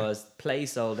who I was. Play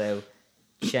sold out.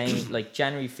 Changed, like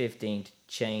January 15th,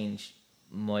 changed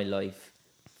my life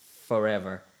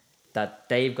forever. That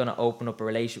they're going to open up a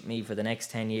relationship with me for the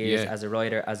next 10 years as a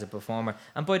writer, as a performer.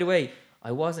 And by the way,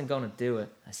 I wasn't going to do it.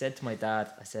 I said to my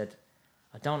dad,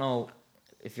 I don't know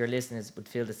if your listeners would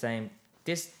feel the same.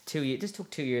 This took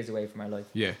 2 years away from my life.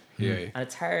 Yeah. And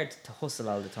it's hard to hustle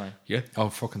all the time. Yeah. Oh,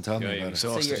 fucking tell me about it.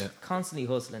 So you're constantly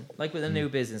hustling, like with a new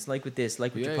business, like with this,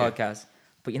 like with your podcast.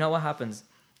 But you know what happens?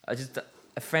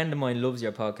 A friend of mine loves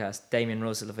your podcast, Damien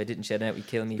Russell. If I didn't shout out, he'd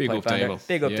kill me. Big up, Damo.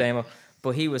 Big up, Damo.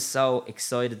 But he was so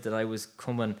excited that I was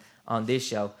coming on this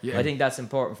show. Yeah. I think that's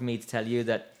important for me to tell you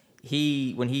that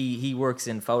when he works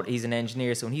in photo, he's an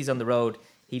engineer, so when he's on the road,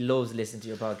 he loves listening to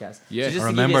your podcast. Yeah, so I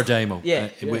remember Damo.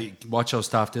 We watch our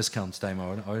staff discounts,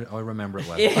 Damo. I remember it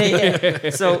well. Yeah.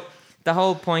 So the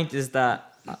whole point is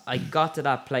that I got to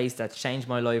that place that changed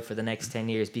my life for the next 10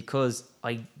 years because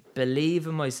I believe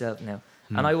in myself now.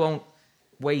 And I won't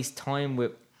waste time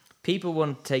with... People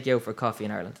want to take you out for coffee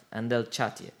in Ireland and they'll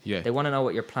chat to you. Yeah. They want to know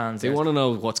what your plans are. They want to know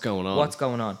what's going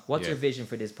on. What's your vision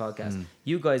for this podcast?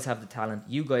 You guys have the talent.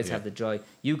 You guys have the joy.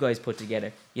 You guys put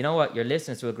together. You know what? Your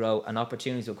listeners will grow and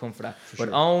opportunities will come for that. But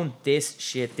own this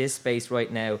shit, this space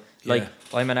right now. Like,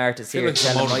 I'm an artist here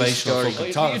telling my story.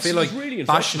 I feel like really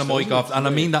bashing a mic off. And I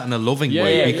mean that in a loving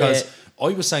way because I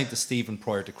was saying to Stephen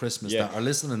prior to Christmas that our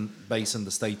listening base in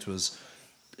the States was...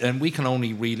 and we can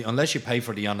only really, unless you pay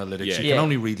for the analytics, you can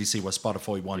only really see what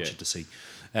Spotify wants you to see.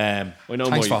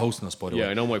 Thanks for hosting us, by the way. Yeah,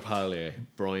 I know my pal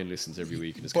Brian listens every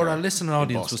week in his car. But our listening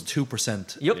audience was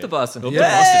 2%. You up to Boston? Up to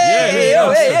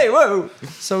Boston. Hey, whoa!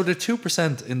 So the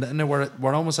 2% and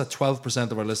we're almost at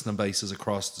 12% of our listening bases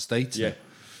across the states.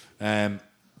 Yeah.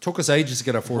 Took us ages to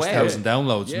get our first 1,000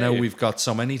 downloads. Now we've got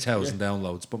so many thousand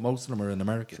downloads, but most of them are in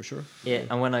America. For sure. Yeah,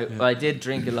 and when I did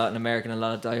drink a lot in America and a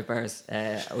lot of dive bars,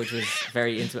 which was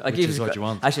very intimate. Which is what you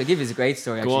want. Actually, I'll give you a great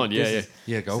story. Go on, go This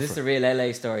for is it. a real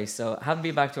LA story. So I haven't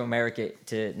been back to America,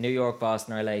 to New York,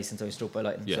 Boston, or LA since I was struck by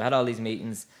lightning. Yeah. So I had all these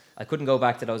meetings. I couldn't go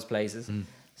back to those places.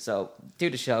 So do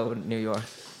the show in New York.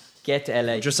 Get to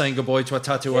LA. Just saying goodbye to a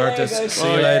tattoo Yeah, artist. guys.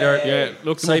 See you later. Yeah,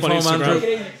 look them Safe up on home,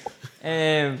 Instagram.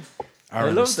 Andrew. I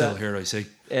Aaron love is still that. here, I see.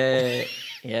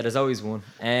 Yeah, there's always one.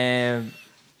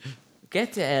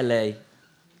 Get to LA,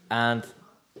 and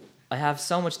I have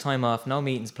so much time off, no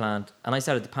meetings planned, and I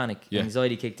started to panic. Yeah.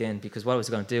 Anxiety kicked in because what was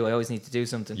I going to do? I always need to do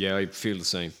something. Yeah, I feel the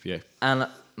same. Yeah. And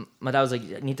my dad was like,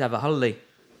 "I need to have a holiday."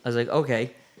 I was like,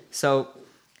 "Okay." So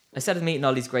I started meeting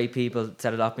all these great people,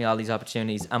 started offering me all these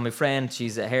opportunities. And my friend,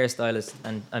 she's a hairstylist,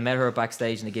 and I met her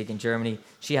backstage in a gig in Germany.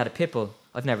 She had a pit bull.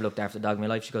 I've never looked after a dog in my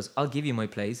life. She goes, "I'll give you my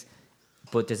place,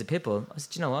 but there's a pit bull." I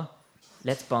said, "You know what?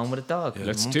 Let's bond with a dog."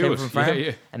 Let's Mum do came it. from farm.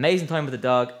 Yeah. Amazing time with the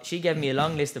dog. She gave me a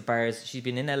long list of bars. She's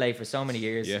been in LA for so many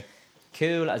years. Yeah.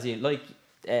 Cool, as you like.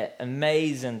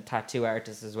 Amazing tattoo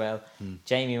artist as well.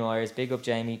 Jamie Myers, big up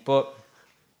Jamie. But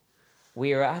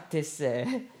we were at this...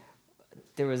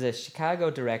 there was a Chicago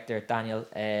director, Daniel,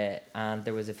 and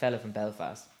there was a fella from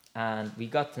Belfast. And we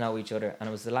got to know each other, and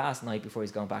it was the last night before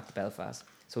he's going back to Belfast.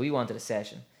 So we wanted a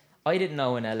session. I didn't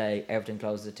know in LA everything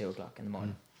closes at 2 o'clock in the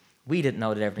morning. We didn't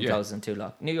know that everything closes at 2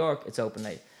 o'clock. New York, it's open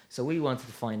late. So we wanted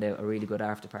to find out a really good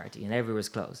after party, and everywhere was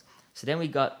closed. So then we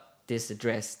got this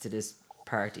address to this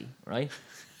party, right?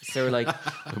 So we're like,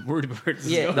 I'm worried about this.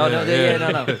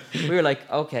 no. We were like,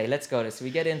 okay, let's go there. So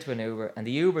we get into an Uber, and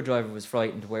the Uber driver was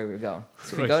frightened where we were going.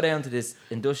 So we go down to this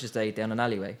industrial estate down an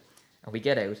alleyway, and we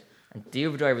get out, and the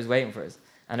Uber driver was waiting for us.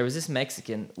 And there was this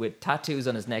Mexican with tattoos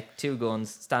on his neck, 2 guns,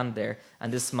 stand there,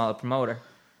 and this small promoter.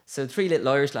 So 3 little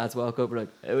Irish lads walk up, we're like,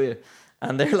 "How are you?"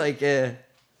 And they're like,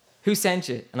 "Who sent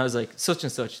you?" And I was like, "Such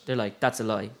and such." They're like, "That's a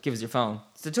lie. Give us your phone."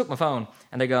 So they took my phone,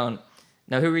 and they're going,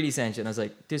 "Now, who really sent you?" And I was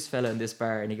like, "This fella in this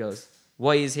bar." And he goes,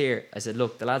 "Why is here?" I said,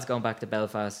 "Look, the lad's going back to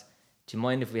Belfast. Do you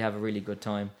mind if we have a really good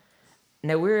time?"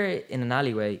 Now, we're in an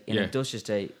alleyway in a industrial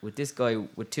estate with this guy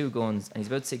with 2 guns, and he's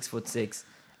about 6'6",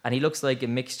 and he looks like a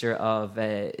mixture of,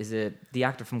 is it the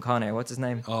actor from Con Air? What's his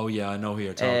name? Oh, yeah, I know who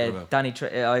you're talking about. Danny,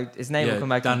 his name will come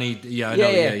back Danny, to me. yeah, I know,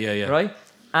 yeah. Right?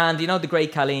 And you know the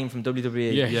great Colleen from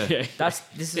WWE? Yeah.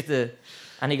 This is the...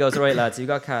 And he goes, "Right, lads, you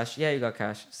got cash?" "Yeah, you got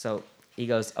cash." So he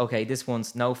goes, "Okay, this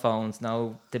one's no phones,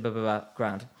 no blah, blah, blah,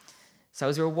 grand." So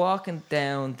as we were walking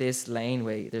down this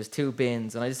laneway, there's 2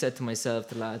 bins, and I just said to myself,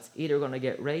 the lads, either we're going to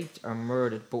get raped or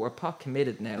murdered, but we're pot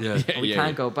committed now. Yeah. And we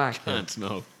can't go back. Can't,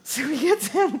 no. So we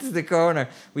get down to the corner,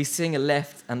 we sing a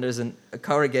left, and there's a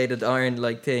corrugated iron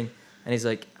like thing, and he's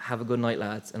like, "Have a good night,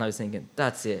 lads." And I was thinking,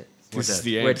 that's it. This is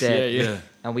the We're end. dead. Yeah.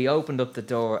 And we opened up the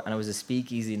door, and it was a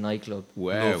speakeasy nightclub.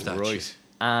 Wow, Love that right. shit.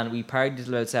 And we partied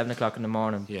till about 7 o'clock in the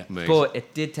morning. Yeah. Amazing. But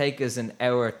it did take us an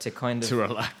hour to kind of... To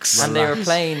relax. And they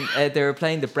were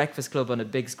playing the Breakfast Club on a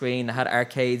big screen. They had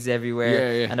arcades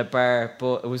everywhere and a bar.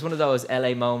 But it was one of those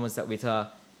LA moments that we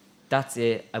thought, that's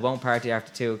it. I won't party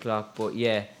after 2 o'clock. But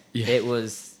it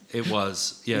was... It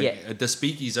was, yeah. The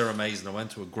speakeasies are amazing. I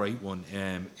went to a great one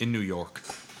in New York,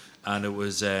 and it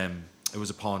was a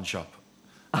pawn shop,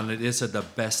 and it is the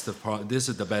best of. This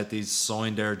is the best. These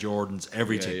signed Air Jordans,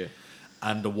 everything. Yeah.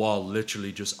 And the wall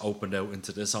literally just opened out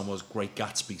into this almost Great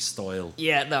Gatsby style.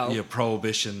 Yeah, no. Yeah,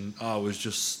 Prohibition. Oh, it was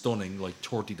just stunning, like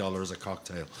 $30 a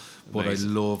cocktail. But Amazing.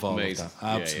 I love all Amazing. of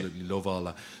that. Absolutely love all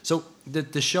that. So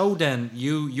the show then,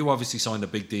 you obviously signed a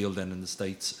big deal then in the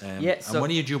States. And when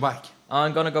are you due back?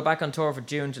 I'm going to go back on tour for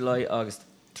June, July, August.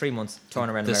 3 months, touring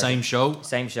around The America. same show?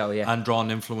 Same show, yeah. And drawn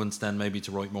influence then maybe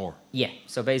to write more? Yeah,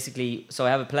 so basically, I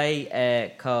have a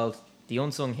play called The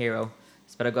Unsung Hero.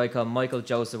 It's about a guy called Michael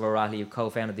Joseph O'Reilly who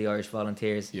co-founded the Irish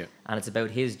Volunteers. Yeah. And it's about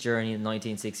his journey in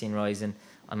 1916 Rising.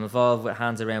 I'm involved with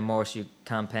Hands Around Morseshoe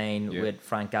campaign with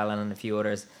Frank Gallen and a few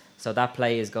others. So that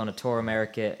play is going to tour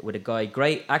America with a guy, a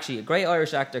great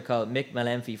Irish actor called Mick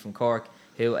Melenfi from Cork,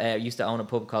 who used to own a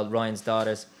pub called Ryan's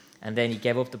Daughters. And then he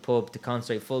gave up the pub to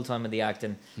concentrate full time on the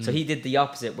acting. So he did the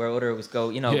opposite, where other was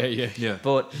go, Yeah.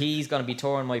 But he's going to be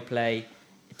touring my play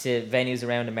to venues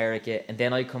around America, and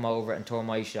then I come over and tour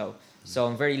my show. So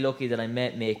I'm very lucky that I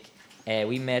met Mick.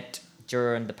 We met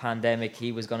during the pandemic,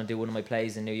 he was going to do one of my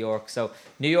plays in New York. So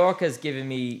New York has given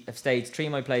me, I've staged 3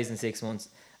 of my plays in 6 months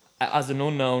as an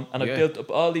unknown, and I've built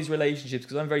up all these relationships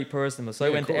because I'm very personal. So I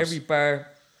went to every bar,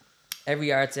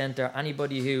 every art centre,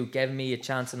 anybody who gave me a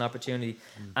chance and opportunity.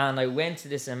 And I went to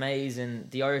this amazing,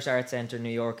 the Irish Art Centre in New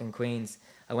York and Queens.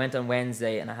 I went on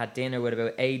Wednesday and I had dinner with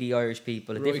about 80 Irish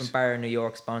people. A different bar in New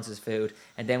York sponsors food.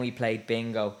 And then we played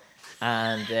bingo.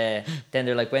 And then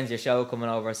they're like, when's your show coming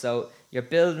over? So you're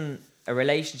building a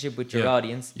relationship with your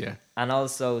audience. Yeah. And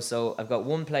also, so I've got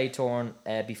one play touring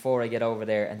before I get over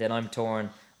there. And then I'm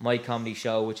touring my comedy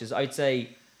show, which is, I'd say,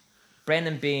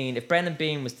 Brendan Bean, if Brendan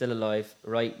Bean was still alive,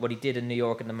 right, what he did in New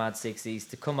York in the mad 60s,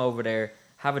 to come over there,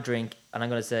 have a drink, and I'm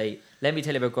going to say, let me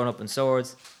tell you about growing up in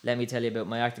Swords, let me tell you about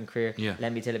my acting career,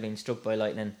 let me tell you about being struck by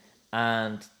lightning,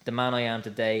 and the man I am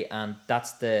today, and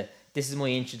this is my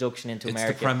introduction into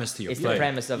America. It's the premise to your play. It's the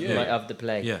premise of the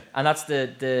play. Yeah. And that's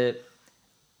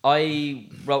I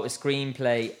wrote a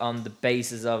screenplay on the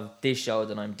basis of this show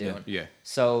that I'm doing. Yeah.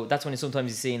 So that's when sometimes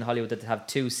you see in Hollywood that they have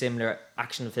 2 similar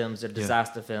action films or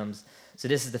disaster films. So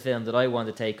this is the film that I want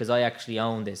to take because I actually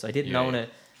own this. I didn't own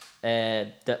it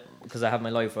because I have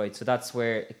my life rights. So that's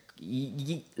where,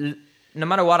 no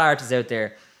matter what art is out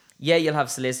there, you'll have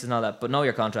solicitors and all that, but know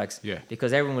your contracts. Yeah.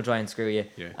 Because everyone will try and screw you.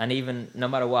 Yeah. And even no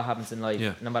matter what happens in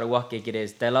life, no matter what gig it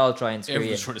is, they'll all try and screw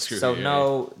Everyone's you. trying to screw so you.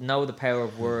 know the power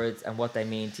of words and what they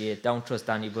mean to you. Don't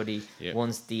trust anybody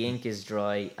once the ink is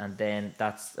dry, and then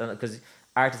that's because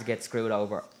artists get screwed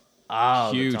over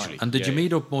all the time. And did you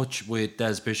meet up much with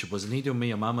Des Bishop? Wasn't he doing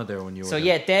Mia Mama there when you were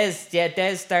there?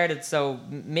 Des started. So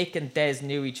Mick and Des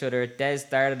knew each other. Des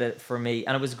started it for me,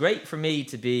 and it was great for me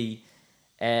to be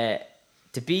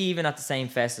even at the same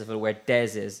festival where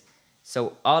Des is.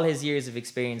 So all his years of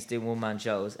experience doing one-man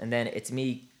shows, and then it's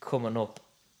me coming up.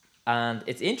 And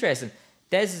it's interesting.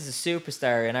 Des is a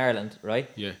superstar in Ireland, right?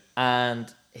 Yeah.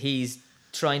 And he's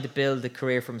trying to build a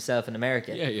career for himself in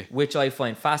America, which I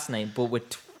find fascinating, but with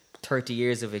 30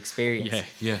 years of experience.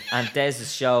 Yeah. And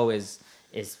Des's show is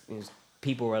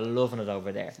people were loving it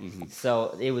over there. Mm-hmm.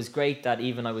 So it was great that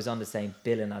even I was on the same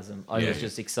billing as him. I was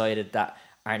just excited that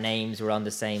our names were on the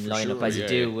same lineup as you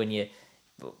do when you,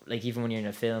 like, even when you're in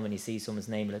a film and you see someone's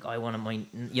name, you're like, I want to mind,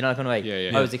 you know, that kind of way.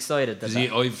 I was excited.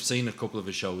 I've seen a couple of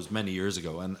his shows many years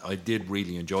ago, and I did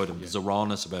really enjoy them. There's a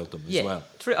rawness about them as well.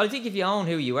 I think if you own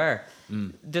who you are,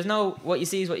 there's no, what you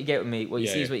see is what you get with me. What you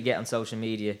see is what you get on social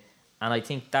media. And I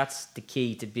think that's the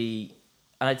key to be,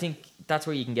 and I think that's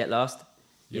where you can get lost.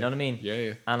 You know what I mean?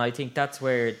 Yeah. And I think that's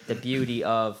where the beauty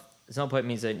of, there's no point in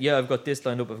me saying, I've got this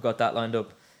lined up, I've got that lined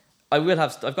up. I've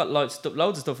got loads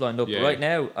of stuff lined up, but right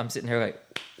now I'm sitting here like,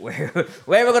 where am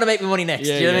I going to make my money next?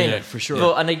 Do you know what I mean? Yeah, for sure.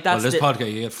 But, and like, that's this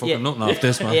podcast, you get fucking nothing off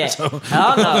this, man. Yeah. So.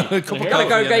 I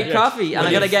got a great coffee, and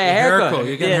I'm going to get a haircut.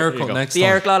 You get a haircut next time. The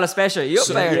Eric Lawler special. You up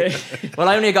there? Well,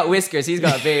 I only got whiskers. He's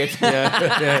got a beard.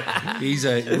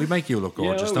 We make you look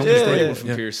gorgeous, don't we?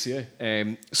 From Pierce,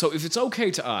 so if it's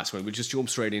okay to ask, we'll just jump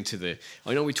straight into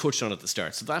I know we touched on it at the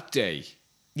start. So that day.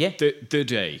 Yeah. The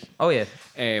day. Oh, yeah.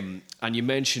 And you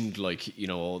mentioned, like, you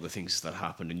know, all the things that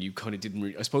happened, and you kind of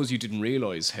didn't, I suppose you didn't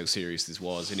realise how serious this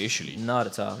was initially. Not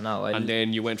at all, no. And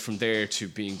then you went from there to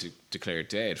being declared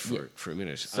dead for a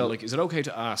minute. So, and, like, is it okay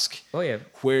to ask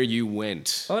where you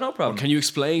went? Oh, no problem. Or can you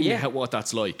explain what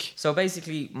that's like? So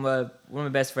basically, one of my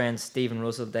best friends, Stephen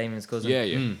Russell, Damien's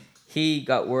cousin, he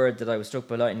got word that I was struck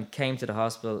by lightning, came to the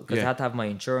hospital, because I had to have my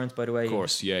insurance, by the way. Of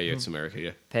course, it's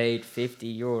America, Paid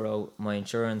 €50 my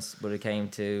insurance, but it came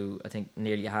to, I think,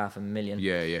 nearly $500,000.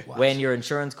 Yeah. Wow. When your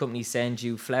insurance company sends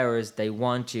you flowers, they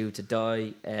want you to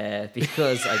die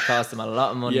because I cost them a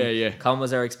lot of money.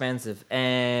 Combos are expensive.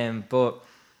 But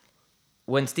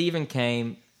when Stephen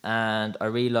came and I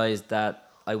realised that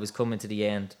I was coming to the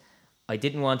end, I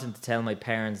didn't want him to tell my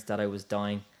parents that I was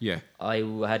dying.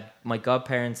 My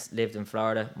godparents lived in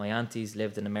Florida. My aunties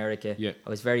lived in America. I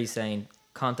was very sane.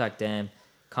 Contact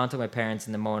my parents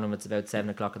in the morning. It's about 7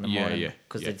 o'clock in the morning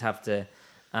because they'd have to.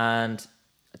 And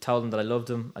I told them that I loved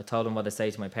them. I told them what I say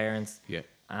to my parents.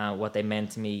 What they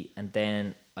meant to me. And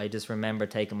then I just remember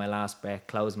taking my last breath,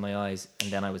 closing my eyes, and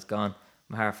then I was gone.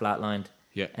 My heart flatlined.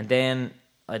 And then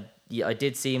I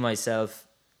did see myself.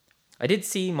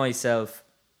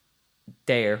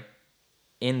 There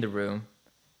in the room,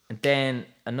 and then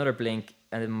another blink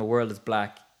and then my world is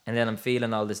black, and then I'm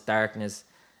feeling all this darkness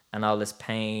and all this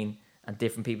pain and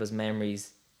different people's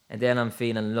memories, and then I'm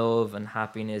feeling love and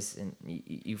happiness and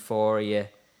euphoria,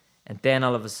 and then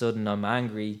all of a sudden I'm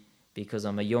angry because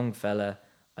I'm a young fella.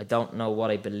 I don't know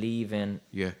what I believe in.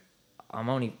 I'm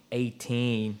only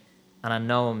 18 and I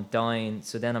know I'm dying,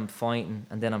 so then I'm fighting,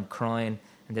 and then I'm crying,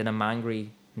 and then I'm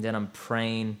angry, and then I'm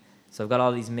praying. So I've got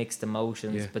all these mixed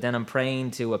emotions, but then I'm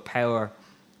praying to a power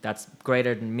that's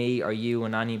greater than me or you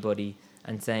and anybody,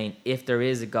 and saying, if there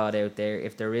is a God out there,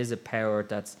 if there is a power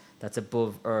that's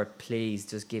above earth, please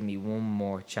just give me one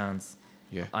more chance.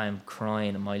 Yeah. I'm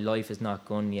crying and my life is not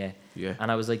gone yet. Yeah.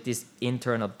 And I was like this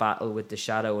internal battle with the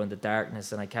shadow and the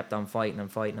darkness, and I kept on fighting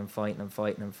and fighting and fighting and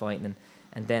fighting and fighting.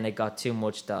 And then it got too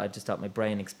much that I just thought my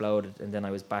brain exploded, and then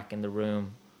I was back in the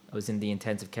room. I was in the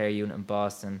intensive care unit in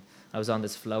Boston. I was on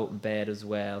this floating bed as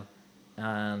well.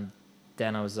 And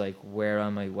then I was like, where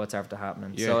am I? What's after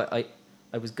happening? Yeah. So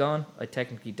I was gone. I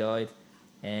technically died,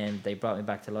 and they brought me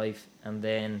back to life. And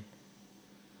then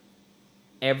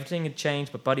everything had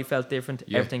changed. My body felt different.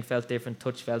 Yeah. Everything felt different.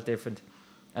 Touch felt different.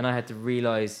 And I had to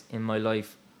realize in my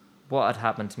life what had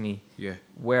happened to me,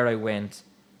 where I went.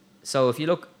 So if you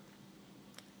look,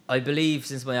 I believe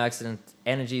since my accident,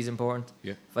 energy is important.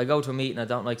 Yeah. If I go to a meeting, I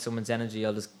don't like someone's energy,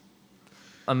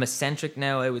 I'm eccentric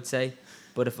now, I would say.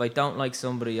 But if I don't like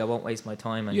somebody, I won't waste my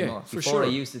time anymore. For Before sure. I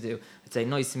used to do, I'd say,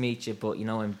 nice to meet you, but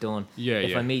I'm done. Yeah,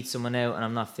 if I meet someone out and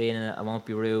I'm not feeling it, I won't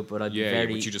be rude, but I'd be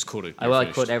very... but you just cut it.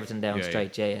 I cut everything down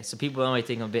straight, yeah. So people might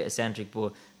think I'm a bit eccentric,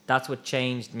 but that's what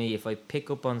changed me. If I pick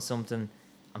up on something,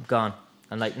 I'm gone.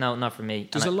 I'm like, no, not for me.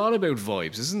 There's a lot about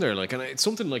vibes, isn't there? Like, and it's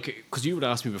something like, because you would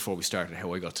ask me before we started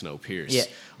how I got to know Pierce. Yeah.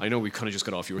 I know we kind of just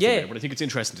got off your thing there, but I think it's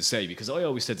interesting to say, because I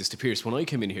always said this to Pierce when I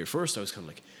came in here first. I was kind of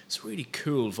like, it's a really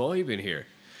cool vibe in here,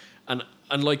 and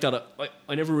like that,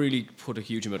 I never really put a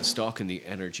huge amount of stock in the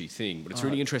energy thing, but it's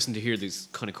really interesting to hear this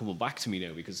kind of coming back to me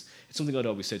now, because it's something I'd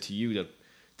always said to you, that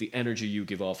the energy you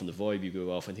give off and the vibe you give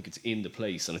off, I think it's in the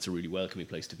place, and it's a really welcoming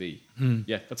place to be.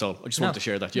 Yeah, that's all. I just wanted to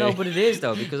share that. Yeah. No, but it is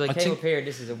though, because I came up here.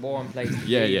 This is a warm place to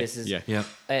be. This is,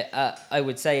 I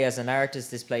would say as an artist,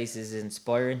 this place is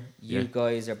inspiring. You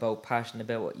guys are both passionate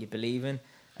about what you believe in,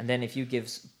 and then if you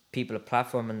give people a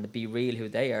platform and to be real who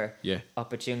they are,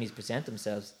 opportunities present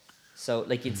themselves. So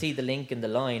like you'd see the link in the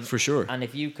line. For sure. And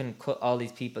if you can cut all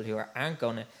these people who aren't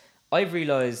gonna, I've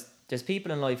realised there's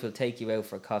people in life who'll take you out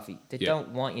for a coffee. They don't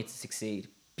want you to succeed.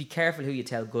 Be careful who you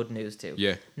tell good news to.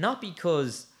 Yeah. Not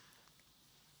because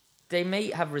they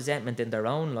may have resentment in their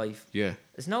own life. Yeah.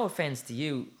 There's no offense to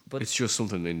you, but it's just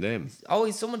something in them.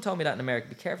 Always, someone told me that in America.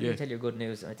 Be careful who you tell your good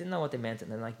news. And I didn't know what they meant,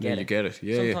 and then I get it. You get it.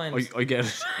 Yeah. Sometimes, I get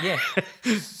it. Yeah.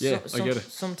 I get it.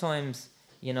 Sometimes,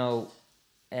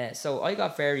 so I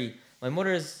got very. My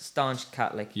mother's staunch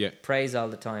Catholic. Yeah. Prays all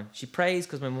the time. She prays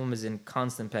because my mum is in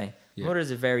constant pain. My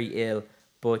mother's very ill,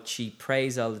 but she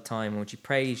prays all the time. When she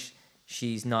prays,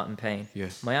 she's not in pain. Yeah.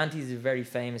 My auntie's a very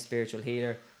famous spiritual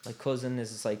healer. My cousin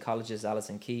is a psychologist,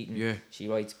 Alison Keaton. Yeah. She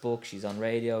writes books. She's on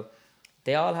radio.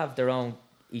 They all have their own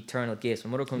eternal gifts.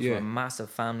 My mother comes from a massive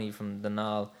family from the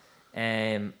Nile,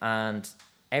 and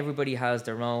everybody has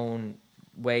their own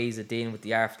ways of dealing with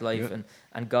the afterlife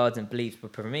and gods and beliefs.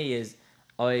 But for me is,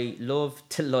 I love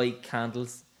to light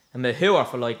candles. I'm a hooer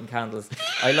for lighting candles.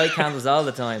 I light candles all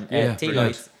the time. Tea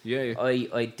lights. Yeah.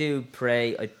 I do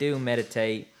pray. I do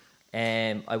meditate.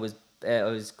 I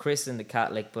was christened a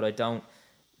Catholic, but I don't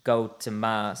go to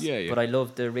mass. But I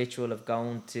love the ritual of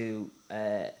going to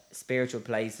spiritual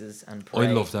places and pray.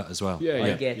 I love that as well.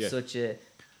 I get such a.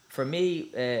 For me,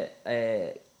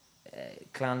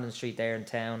 Clarendon Street there in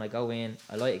town. I go in.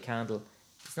 I light a candle.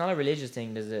 It's not a religious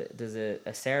thing. There's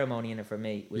a ceremony in it for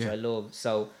me, which I love.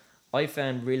 So I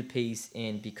found real peace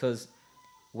in, because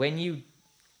when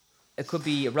it could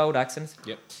be a road accident,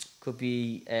 could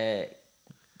be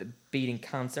beating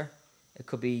cancer, it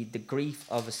could be the grief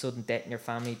of a sudden death in your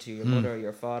family to your mother,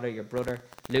 your father, your brother,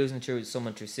 losing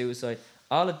someone through suicide.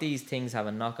 All of these things have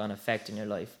a knock-on effect in your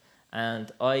life,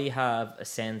 and I have a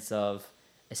sense of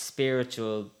a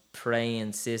spiritual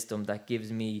praying system that gives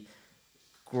me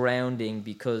grounding,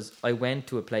 because I went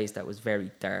to a place that was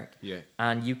very dark,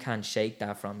 and you can't shake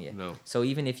that from you. No. So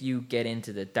even if you get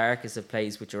into the darkest of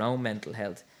places with your own mental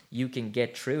health, you can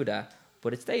get through that,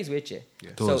 but it stays with you.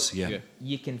 It does, so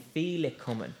you can feel it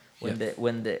coming when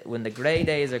the grey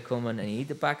days are coming and you need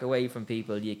to back away from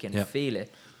people. You can feel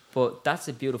it, but that's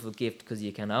a beautiful gift because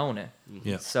you can own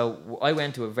it. So I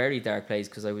went to a very dark place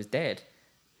because I was dead.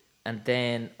 And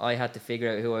then I had to figure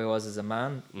out who I was as a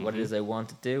man, what it is I want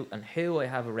to do, and who I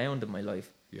have around in my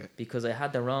life. Because I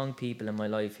had the wrong people in my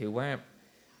life who weren't,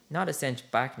 not essentially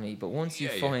back me, but once you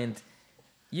find,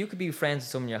 you could be friends with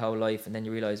someone your whole life, and then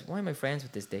you realise, why am I friends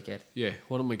with this dickhead? Yeah,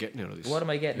 what am I getting out of this? What am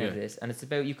I getting out of this? And it's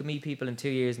about, you could meet people in 2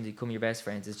 years and they become your best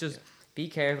friends. It's just, be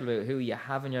careful about who you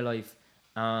have in your life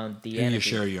and the energy. Who you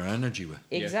share your energy with.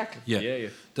 Exactly. Yeah.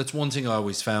 That's one thing I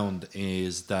always found,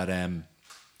 is that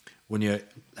when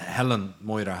Helen,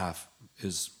 my other half,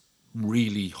 is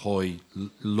really high,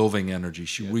 loving energy.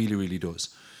 She really, really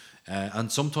does. And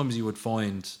sometimes you would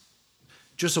find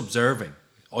just observing.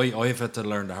 I've had to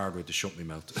learn the hard way to shut my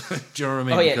mouth. Do you know what I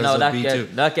mean? Oh yeah, no,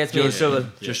 that gets me in trouble.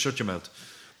 Just shut your mouth.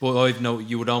 But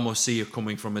you would almost see it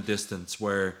coming from a distance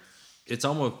where it's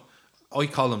almost, I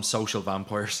call them social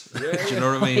vampires. Do you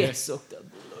know what I mean?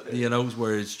 You know,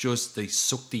 where it's just, they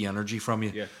suck the energy from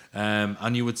you.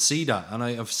 And you would see that. And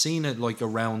I've seen it like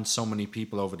around so many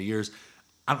people over the years.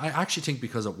 And I actually think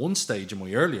because at one stage in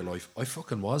my earlier life, I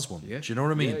fucking was one. Do you know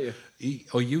what I mean?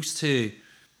 I used to,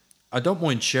 I don't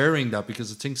mind sharing that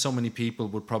because I think so many people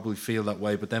would probably feel that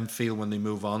way, but then feel when they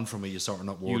move on from it, you're sort of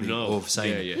not worthy of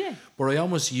saying it. But I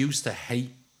almost used to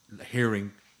hate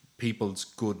hearing people's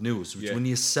good news. Which when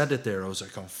you said it there, I was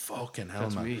like, oh, fucking hell,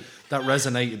 that's man. Me. That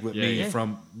resonated with me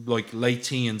from like late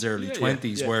teens, early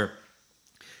 20s, where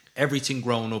everything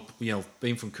growing up, you know,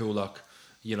 being from Coolock,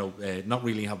 you know, not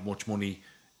really have much money,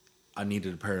 I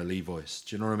needed a pair of Levi's.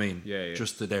 Do you know what I mean?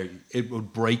 Just there, it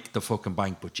would break the fucking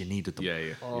bank, but you needed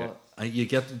them. And you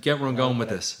get where I'm going with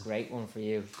this. Great one for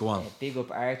you. Go on. Big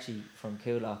up Archie from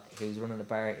Coolock, who's running a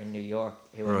bar in New York,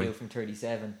 who I knew from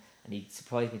 37, and he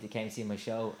surprised me to come see my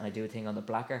show, and I do a thing on the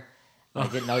Blacker. I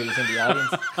didn't know he was in the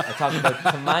audience. I talked about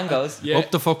Tamangos.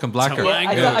 Up the fucking Blacker.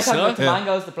 I talked about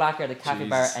Tamangos, the Blacker, the Cafe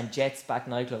Bar, and Jets back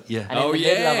nightclub. And in the middle of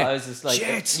it, I was just like,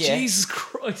 Jets, Jesus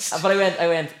Christ. But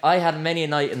I had many a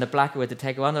night in the Blacker with the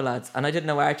Taekwondo lads, and I didn't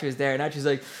know Archie was there, and Archie was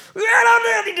like, we're on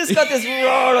there, and he just got this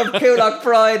roar of Coolock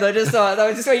pride. I just thought, that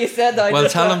was just what you said. Well,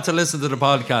 tell him to listen to the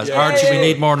podcast. Archie, we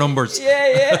need more numbers.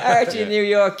 Archie in New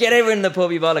York, get everyone in the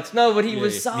pubby bollocks. No, but he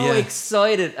was so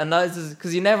excited, and that was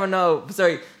because you never know.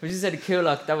 Sorry, we just said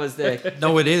Coolock, that was the...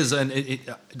 No, it is, and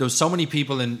there's so many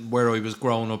people in where I was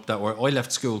growing up that were... I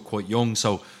left school quite young,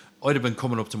 so I'd have been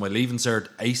coming up to my leaving cert,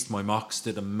 aced my mocks,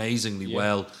 did amazingly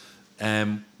well,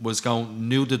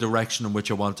 knew the direction in which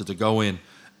I wanted to go in,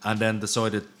 and then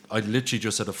decided I literally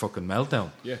just had a fucking meltdown.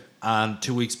 And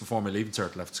 2 weeks before my leaving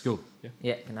cert, left school.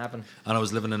 It can happen. And I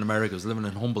was living in America. I was living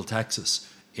in Humble,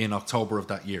 Texas, in October of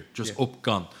that year, just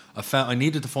gone. I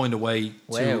needed to find a way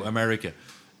to America.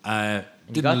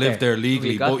 Didn't live there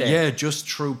legally, but just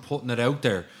through putting it out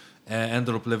there,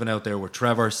 ended up living out there with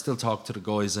Trevor. Still talk to the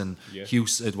guys in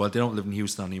Houston. Well, they don't live in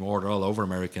Houston anymore. They're all over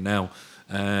America now.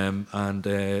 And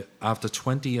after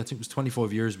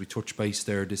 25 years, we touched base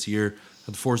there this year.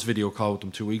 Had the first video call with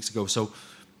them 2 weeks ago. So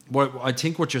I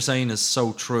think what you're saying is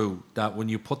so true, that when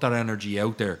you put that energy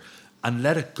out there and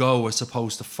let it go as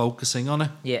opposed to focusing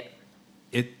on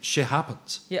it, shit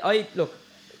happens. I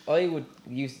would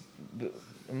use...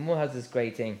 Mum has this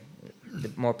great thing. The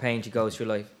more pain she goes through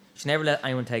life, she never let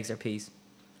anyone take her peace.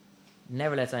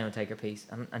 Never lets anyone take her peace.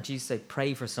 And she used to say,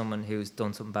 pray for someone who's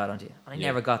done something bad on you. And I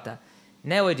never got that.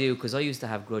 Now I do, because I used to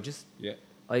have grudges.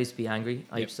 I used to be angry.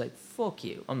 I used to say, fuck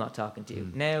you, I'm not talking to you.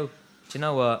 Now, do you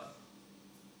know what?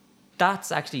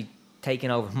 That's actually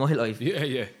taken over my life.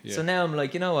 So now I'm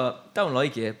like, you know what? Don't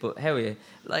like you, but how are you?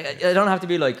 Like, I don't have to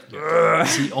be like...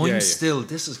 See, I'm still...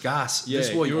 This is gas. This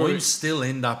is why I'm still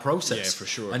in that process. Yeah, for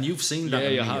sure. And you've seen that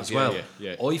in me as well.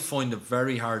 I find it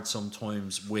very hard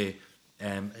sometimes with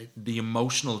the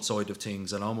emotional side of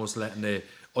things and almost letting the...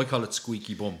 I call it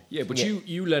squeaky bum. Yeah, but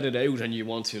you let it out and you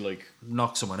want to like...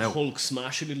 knock someone out. Hulk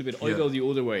smash a little bit. I go the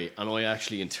other way and I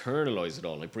actually internalise it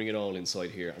all. I bring it all inside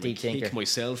here and I kick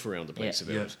myself around the place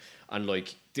about it. And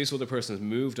like, this other person has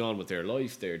moved on with their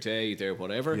life, their day, their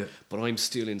whatever, but I'm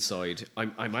still inside.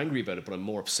 I'm angry about it, but I'm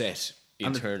more upset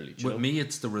internally. With me,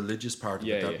 it's the religious part of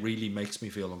it that really makes me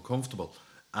feel uncomfortable.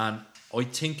 And I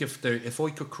think if I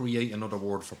could create another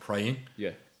word for praying,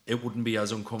 it wouldn't be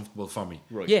as uncomfortable for me.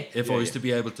 If I was to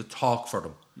be able to talk for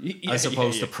them as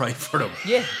opposed to pray for them.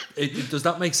 Does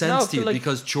that make sense to you? Like,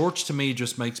 because church to me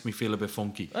just makes me feel a bit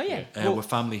funky. With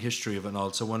family history of it and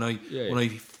all. So when I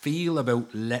feel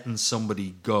about letting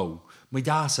somebody go, my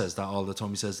dad says that all the time.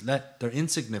 He says, they're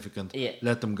insignificant.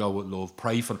 Let them go with love.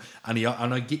 Pray for them.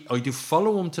 And I do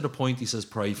follow him to the point he says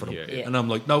pray for them. And I'm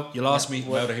like, no, you lost me.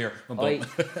 I'm out of here.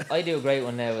 I do a great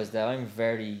one now is that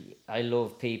I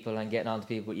love people and getting on to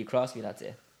people. You cross me, that's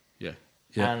it.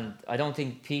 And I don't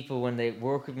think people, when they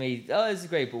work with me, this is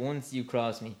great, but once you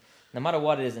cross me, no matter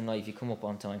what it is in life, you come up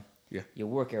on time. You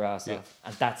work your ass off,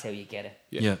 and that's how you get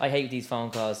it. I hate these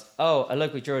phone calls. Oh, I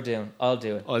like what you're doing. I'll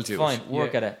do it. Fine,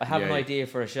 work at it. I have an idea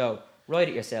for a show. Write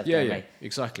it yourself. Mate.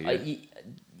 Exactly.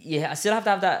 I still have to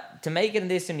have that to make it in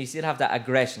this, and you still have that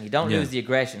aggression. You don't lose the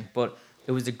aggression, but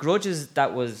it was the grudges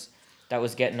that was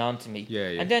getting on to me.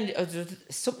 And then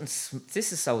something.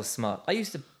 This is so small. I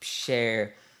used to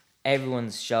share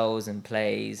everyone's shows and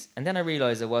plays, and then I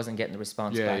realized I wasn't getting the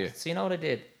response back. So you know what I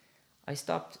did? I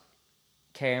stopped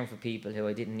caring for people who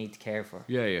I didn't need to care for.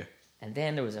 And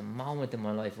then there was a moment in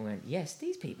my life where I went, yes,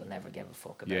 these people never gave a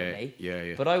fuck about me.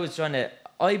 Yeah. But I was trying to,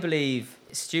 I believe,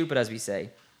 stupid as we say,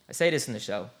 I say this in the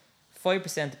show,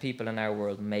 5% of people in our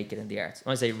world make it in the arts.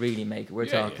 When I say really make it, we're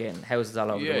talking houses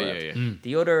all over the world.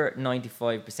 The other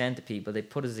 95% of people, they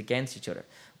put us against each other.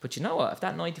 But you know what? If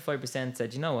that 95%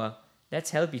 said, you know what,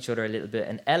 let's help each other a little bit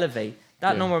and elevate,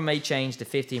 that number may change to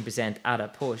 15% at a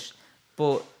push.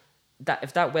 But that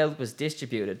if that wealth was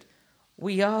distributed,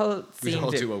 we all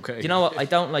do okay. You know what? I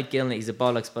don't like Gilney. He's a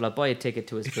bollocks, but I'll buy a ticket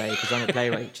to his play because I'm a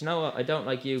playwright. You know what? I don't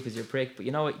like you because you're a prick, but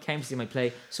you know what? You came to see my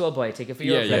play, so I'll buy a ticket for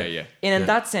your play. In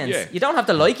that sense, you don't have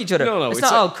to like each other. No, it's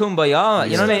not all kumbaya.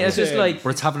 You know what I mean? It's just like... But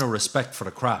it's having a respect for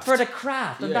the craft.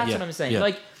 And that's what I'm saying.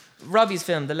 Like, Robbie's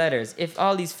film, The Letters, if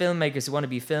all these filmmakers who want to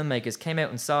be filmmakers came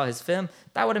out and saw his film,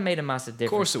 that would have made a massive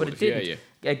difference. Of course it would. But it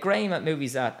didn't. Graham at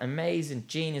Movies That, amazing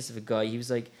genius of a guy. He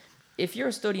was like, if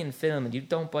you're studying film and you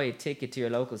don't buy a ticket to your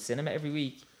local cinema every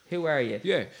week, who are you?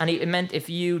 Yeah. And it meant if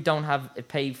you don't have it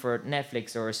paid for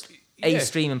Netflix or a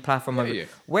streaming platform,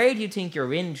 where do you think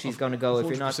your industry's going to go 100%. If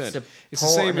you're not supporting? It's the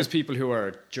same as people who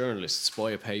are journalists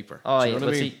buy a paper. Oh, you know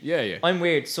what I mean? See, I'm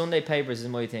weird. Sunday papers is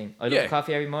my thing. I love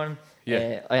coffee every morning.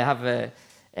 I have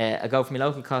I go for my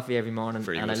local coffee every morning,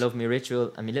 I love my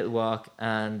ritual and my little walk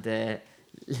and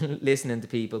listening to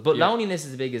people. But loneliness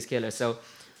is the biggest killer. So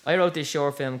I wrote this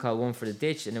short film called One for the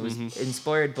Ditch, and it was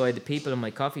inspired by the people in my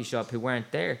coffee shop who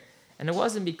weren't there. And it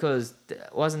wasn't because it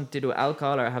wasn't to do with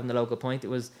alcohol or having the local point. It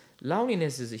was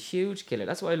loneliness is a huge killer.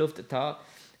 That's why I love to talk.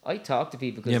 I talk to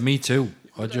people. Cause me too.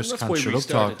 I just can't shut up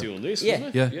talking. Doing this,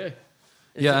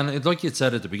 Yeah, and like you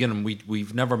said at the beginning,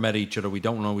 we've never met each other. We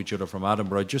don't know each other from Adam,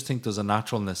 but I just think there's a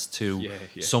naturalness to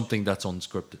something that's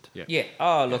unscripted. Yeah.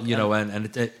 Oh, look. You know,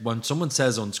 and when someone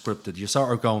says unscripted, you're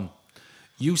sort of going...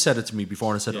 You said it to me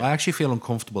before, and I said, I actually feel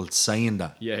uncomfortable saying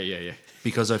that. Yeah.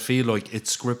 Because I feel like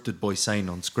it's scripted by saying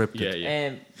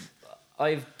unscripted.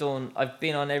 I've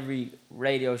been on every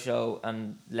radio show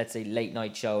and let's say late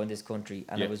night show in this country,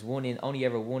 and there was only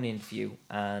ever one interview,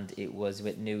 and it was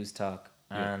with News Talk,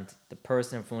 and the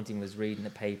person in front of him was reading the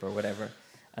paper or whatever,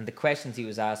 and the questions he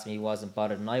was asking me, he wasn't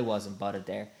bothered, and I wasn't bothered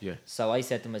there. So I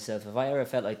said to myself, if I ever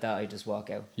felt like that, I'd just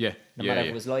walk out. No matter if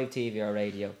it was live TV or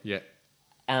radio.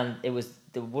 And it was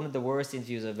one of the worst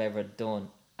interviews I've ever done.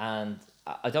 And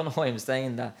I don't know why I'm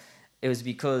saying that. It was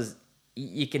because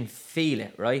you can feel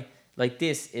it, right? Like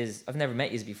this is... I've never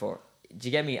met you before. Do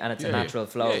you get me? And it's a natural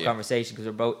flow of conversation because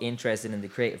we're both interested in the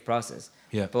creative process.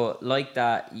 But like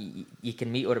that, you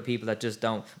can meet other people that just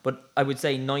don't. But I would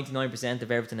say 99%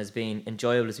 of everything has been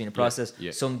enjoyable. It's been a process.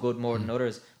 Some good more than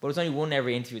others. But there's only one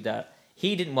every interview that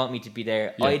he didn't want me to be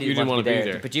there. I didn't want to be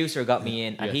there. The producer got me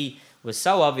in, and he... was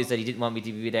so obvious that he didn't want me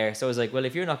to be there. So I was like, well,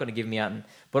 if you're not going to give me anything,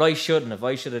 but I shouldn't have.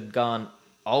 I should have gone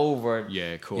over.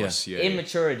 Yeah, of course.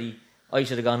 Immaturity. I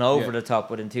should have gone over the top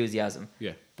with enthusiasm.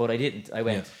 But I didn't. I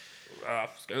went,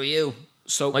 screw you.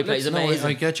 So my play's amazing.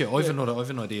 I get you. I've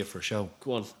an idea for a show.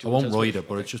 Go on. I won't write it,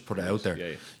 but I'll just put it out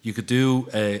there. You could do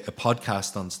a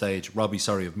podcast on stage. Robbie,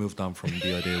 sorry, I've moved on from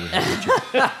the idea we had with you.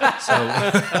 So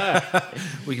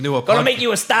we can do a... Gonna make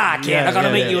you a star, kid. I'm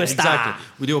gonna make you a star. Exactly.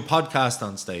 We do a podcast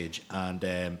on stage,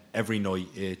 and every night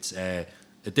it's a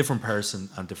different person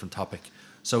and different topic.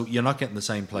 So you're not getting the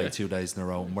same play 2 days in a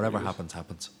row, and whatever happens,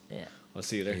 happens. Yeah. I'll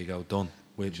see you there. There you go, done.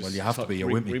 Well, you have to be. You're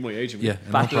with me. Read my agent. Yeah.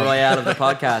 Battle Royale of the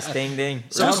podcast. Ding ding.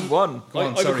 Round one. I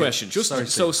have a question.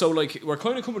 So like we're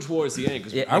kind of coming towards the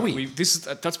end. Are we?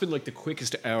 That's been like the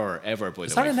quickest hour ever. By the way.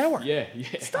 Is that an hour? Yeah.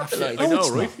 Stop it. I know,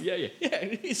 right? Yeah.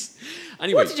 It is.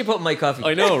 Anyway. What did you put in my coffee?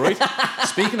 I know, right?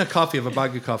 Speaking of coffee, I have a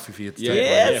bag of coffee for you to take.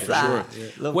 Yeah, for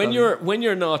sure. When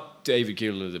you're not David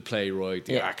Gillen, the playwright,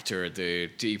 the actor, the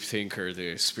deep thinker,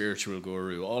 the spiritual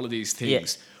guru, all of these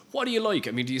things. What do you like?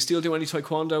 I mean, do you still do any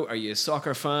taekwondo? Are you a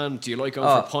soccer fan? Do you like going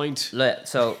for a pint?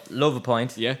 So, love a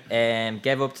pint. Yeah.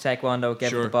 Gave up to taekwondo,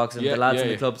 gave up to boxing. The lads in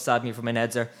the club stabbed me for my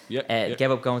nedzer. Gave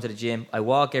up going to the gym. I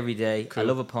walk every day. Cool. I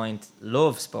love a pint.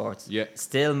 Love sports. Yeah.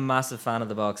 Still massive fan of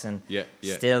the boxing. Yeah.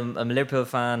 Still, I'm a Liverpool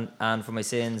fan, and for my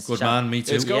sins... Good man, me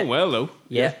too. It's going well, though.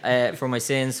 Yeah, for my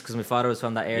sins, because my father was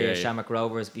from that area, Shamrock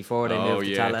Rovers, before they moved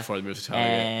to Tala. Before they moved to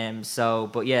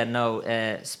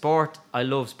Tala, sport, I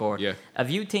love sport. Yeah. If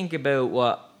you think about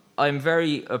what... I'm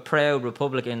very a proud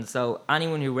Republican, so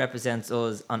anyone who represents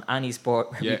us on any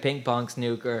sport, whether ping pong,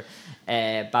 snooker,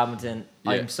 badminton,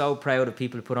 I'm so proud of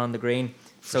people who put on the green.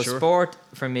 So sport,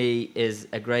 for me, is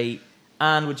a great...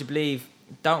 And would you believe...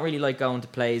 Don't really like going to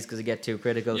plays because I get too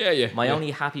critical. My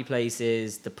only happy place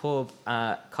is the pub,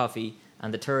 coffee,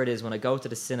 and the third is when I go to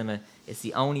the cinema, it's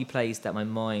the only place that my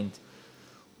mind...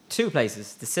 Two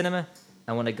places, the cinema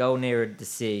and when I go near the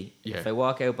sea. If I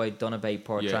walk out by Donabate,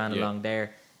 Portrane along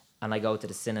there, and I go to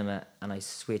the cinema and I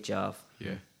switch off.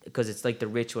 Yeah. Because it's like the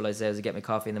ritual. I say, as I get my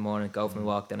coffee in the morning, go for my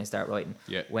walk, then I start writing.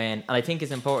 Yeah. And I think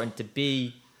it's important to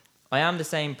be. I am the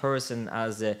same person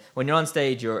as when you're on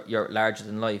stage. You're larger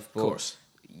than life. But of course.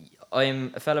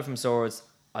 I'm a fella from Swords.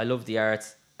 I love the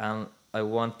arts, and I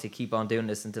want to keep on doing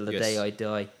this until the day I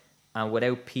die. And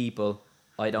without people,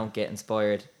 I don't get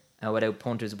inspired. And without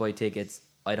punters who buy tickets,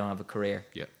 I don't have a career.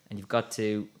 Yeah. And you've got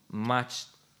to match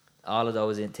all of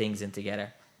those things in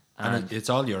together. And it's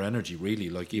all your energy, really.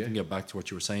 Like, even get back to what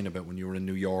you were saying about when you were in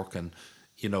New York and,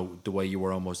 you know, the way you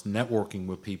were almost networking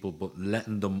with people, but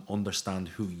letting them understand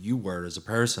who you were as a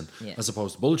person, as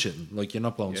opposed to bullshitting. Like, you're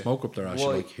not blowing smoke up their ass.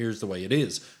 You're like, here's the way it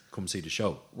is. Come see the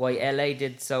show. Why LA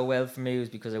did so well for me was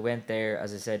because I went there,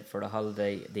 as I said, for the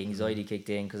holiday. The anxiety kicked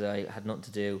in because I had nothing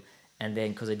to do. And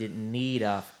then because I didn't need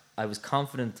off, I was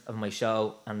confident of my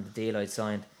show and the deal I'd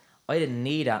signed. I didn't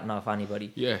need that off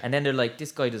anybody. Yeah. And then they're like,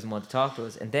 this guy doesn't want to talk to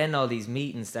us. And then all these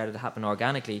meetings started to happen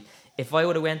organically. If I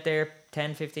would have went there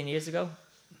 10, 15 years ago,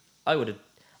 I would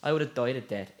have died at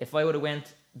death. If I would have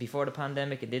went before the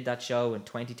pandemic and did that show in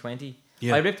 2020,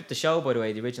 I ripped up the show, by the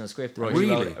way, the original script. Right.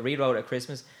 I rewrote it at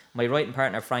Christmas. My writing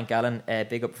partner, Frank Allen,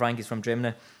 big up Frank, he's from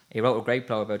Drimna. He wrote a great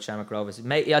play about Shamrock Rovers.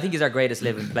 I think he's our greatest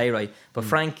living playwright. But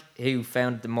Frank, who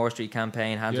founded the Moore Street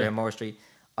campaign, hands around Moore Street,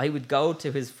 I would go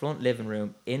to his front living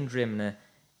room in Drimna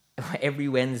every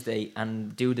Wednesday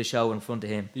and do the show in front of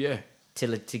him. Yeah.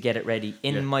 To get it ready.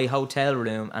 In my hotel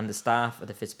room, and the staff at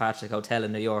the Fitzpatrick Hotel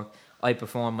in New York, I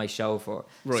performed my show for.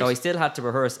 Right. So I still had to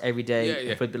rehearse every day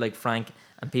with people like Frank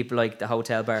and people like the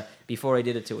Hotel Bar before I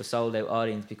did it to a sold out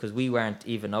audience, because we weren't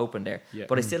even open there. Yeah.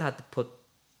 But I still had to put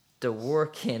the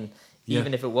work in,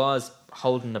 even if it was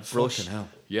holding a brush. Fucking hell.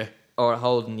 Yeah. Or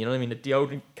holding, you know what I mean, a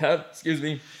deodorant cap,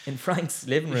 in Frank's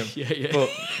living room. But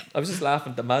I was just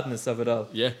laughing at the madness of it all.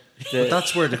 Yeah. But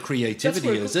that's where the creativity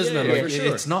is, isn't it? Like,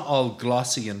 sure. It's not all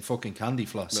glossy and fucking candy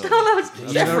floss. No.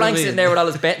 Frank's sitting there with all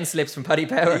his betting slips from Paddy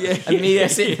Power, and me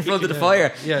sitting in front of the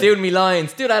fire, doing me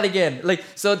lines. Do that again. Like,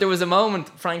 so there was a moment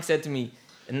Frank said to me,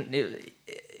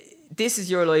 this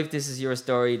is your life, this is your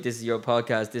story, this is your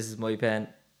podcast, this is my pen.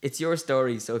 It's your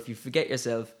story, so if you forget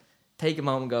yourself, take a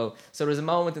moment and go. So there's a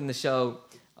moment in the show,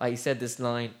 I said this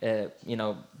line,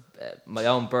 my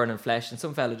own burning flesh, and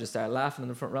some fella just started laughing in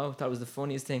the front row. Thought it was the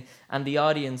funniest thing, and the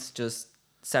audience just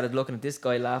started looking at this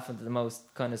guy laughing at the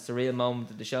most kind of surreal moment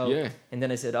of the show. And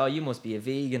then I said, oh, you must be a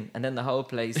vegan, and then the whole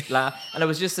place laughed, and it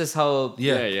was just this whole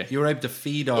you were able to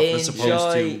feed off as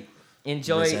opposed to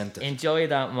enjoy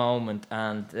that moment.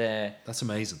 And that's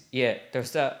amazing.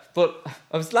 There's that. But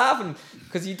I was laughing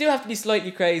because you do have to be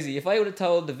slightly crazy. If I would have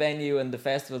told the venue and the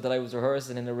festival that I was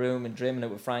rehearsing in a room in Drimna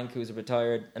with Frank, who's a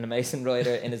retired and amazing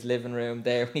writer, in his living room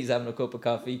there when he's having a cup of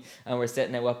coffee, and we're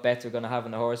setting out what bets we're going to have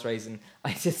in the horse racing,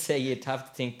 I just say you'd have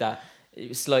to think that it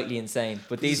was slightly insane.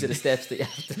 But these are the steps that you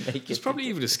have to make. There's probably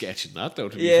even a sketch in that, though.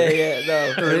 To be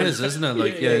fair. There is, isn't it?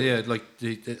 Like,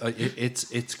 like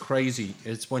it's crazy.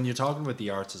 It's when you're talking about the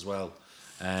arts as well.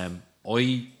 I'm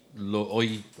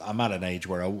at an age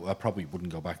where I probably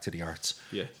wouldn't go back to the arts.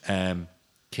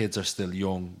 Kids are still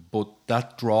young, but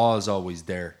that draw is always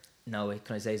there. No, wait,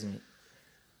 can I say something?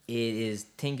 It is,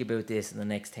 think about this in the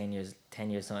next 10 years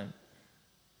time.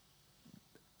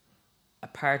 A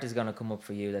part is going to come up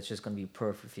for you that's just going to be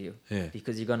perfect for you.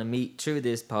 Because you're going to meet, through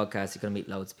this podcast, you're going to meet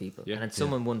loads of people. And then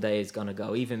someone one day is going to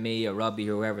go, even me or Robbie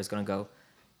or whoever is going to go,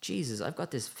 Jesus, I've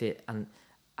got this fit. And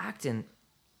acting,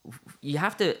 you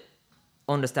have to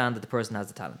understand that the person has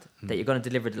the talent, that you're going to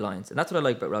deliver the lines. And that's what I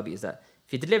like about Robbie, is that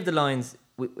if you deliver the lines,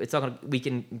 we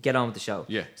can get on with the show.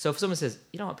 So if someone says,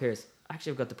 you know what, Piers,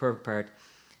 actually I've got the perfect part,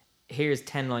 here's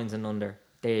 10 lines and under,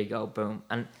 there you go, boom.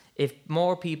 And if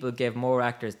more people give more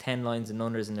actors 10 lines and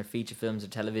unders in their feature films or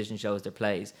television shows, their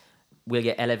plays, we'll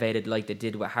get elevated like they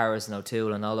did with Harris and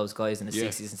O'Toole and all those guys in the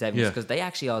 60s and 70s, because they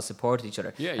actually all supported each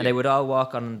other. And they would all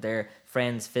walk on their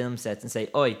friends' film sets and say,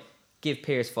 oi, give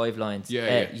Piers 5 lines.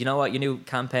 You know what, your new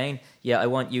campaign? I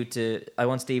want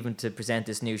Stephen to present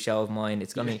this new show of mine.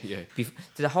 It's going to be...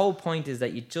 The whole point is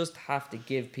that you just have to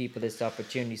give people this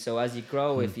opportunity. So as you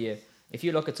grow, if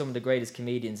you look at some of the greatest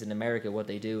comedians in America, what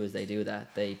they do is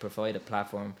they provide a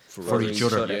platform for each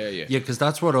other. Because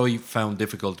that's what I found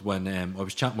difficult when I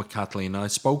was chatting with Kathleen. I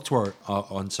spoke to her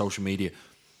on social media,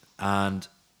 and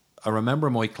I remember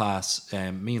my class,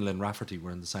 me and Lynn Rafferty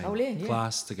were in the same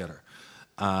class together,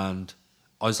 and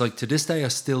I was like, to this day I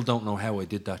still don't know how I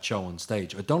did that show on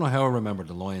stage. I don't know how I remember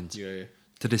the lines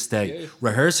to this day.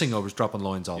 Rehearsing, I was dropping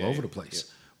lines all over the place,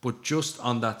 but just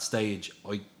on that stage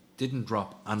I didn't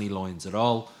drop any lines at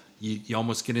all. You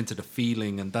almost get into the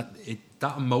feeling, and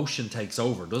that emotion takes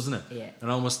over, doesn't it? And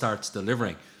almost starts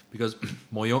delivering. because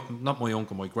my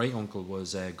uncle, my great uncle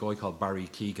was a guy called Barry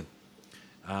Keegan,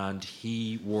 and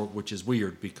he worked, which is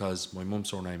weird because my mum's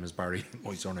surname is Barry,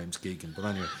 my surname's Keegan, but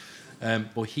anyway,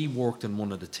 but he worked in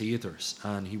one of the theatres,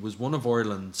 and he was one of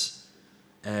Ireland's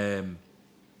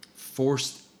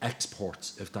first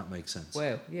exports, if that makes sense.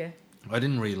 Wow, yeah. I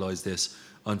didn't realise this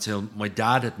until my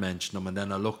dad had mentioned him, and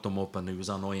then I looked him up, and he was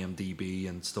on IMDb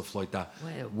and stuff like that.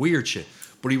 Wow. Weird shit.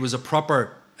 But he was a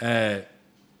proper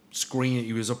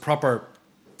he was a proper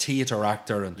theatre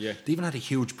actor, and they even had a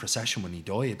huge procession when he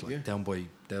died, like down by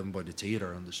the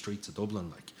theatre on the streets of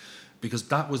Dublin, like, because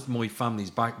that was my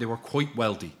family's back. They were quite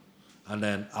wealthy, and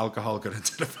then alcohol got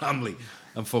into the family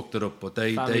and fucked it up. But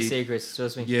family secrets,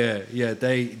 trust me. Yeah,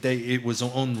 it was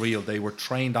unreal. They were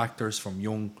trained actors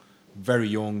from very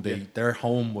young. Their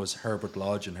home was Herbert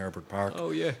Lodge in Herbert Park.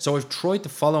 Oh yeah. So I've tried to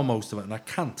follow most of it, and I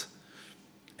can't.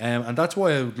 And that's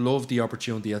why I would love the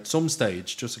opportunity at some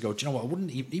stage just to go, do you know what, I wouldn't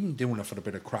even doing it for a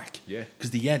bit of crack. Yeah. Because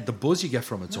the buzz you get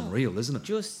from it's unreal, isn't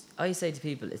it? I say to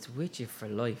people, it's with you for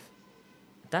life.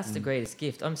 That's the greatest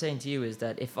gift. I'm saying to you is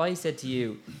that if I said to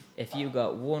you, if you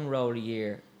got one role a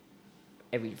year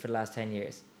for the last 10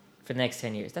 years, for the next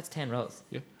 10 years, that's 10 roles.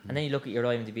 Yeah. And then you look at your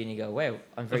IMDb and you go, wow,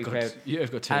 I'm very proud. Yeah,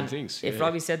 I've got 10 and things. If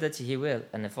Robbie said that to you, he will.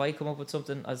 And if I come up with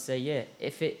something, I'll say, yeah,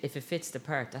 if it fits the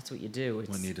part, that's what you do.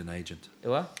 I need an agent.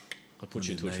 What? I'll put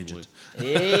you in touch with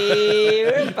Hey,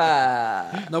 we're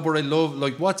back. No, but I love,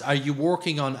 like, what are you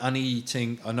working on?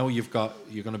 Anything? I know you're going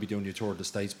to be doing your tour of the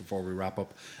States before we wrap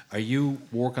up. Are you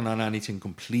working on anything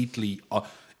completely?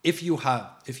 If you had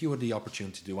the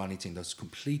opportunity to do anything that's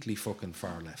completely fucking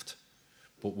far left,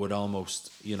 but would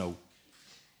almost,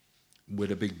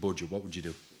 with a big budget, what would you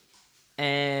do?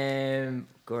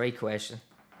 Great question.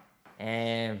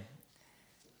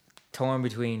 Torn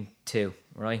between two,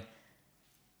 right?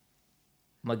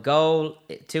 My goal,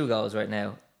 2 goals right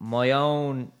now. My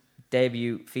own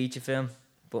debut feature film,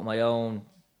 but my own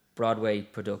Broadway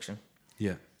production.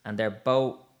 Yeah. And they're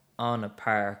both on a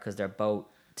par because they're both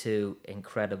 2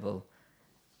 incredible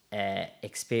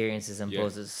experiences and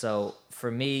buzzes. So for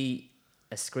me,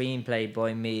 a screenplay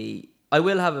by me, I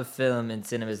will have a film in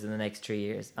cinemas in the next 3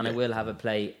 years, and I will have a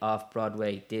play off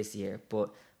Broadway this year.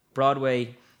 But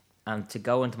Broadway, and to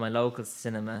go into my local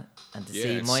cinema and to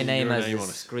see my name as a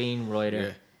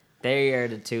screenwriter, they are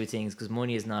the 2 things, because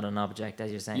money is not an object,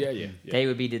 as you're saying. Yeah. They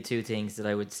would be the 2 things that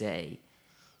I would say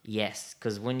yes.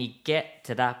 Because when you get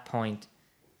to that point,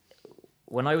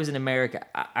 when I was in America,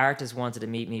 artists wanted to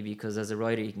meet me because as a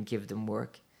writer you can give them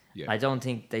work. Yeah. I don't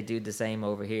think they do the same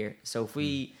over here. So if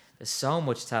there's so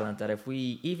much talent that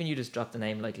even you just dropped a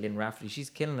name like Lynn Rafferty, she's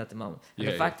killing at the moment. And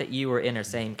the fact that you were in her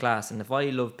same class, and if I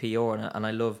love PR and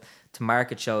I love to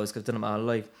market shows because I've done it my whole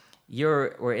life,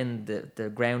 we're in the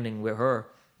grounding with her.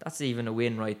 That's even a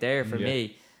win right there for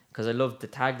me, because I love the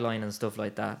tagline and stuff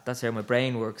like that. That's how my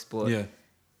brain works. But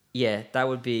that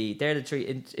would be, they're the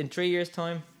 3 in 3 years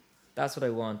time. That's what I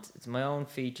want. It's my own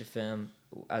feature film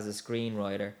as a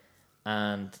screenwriter,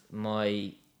 and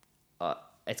my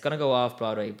it's gonna go off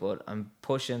Broadway, but I'm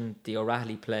pushing the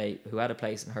O'Rahilly play, who had a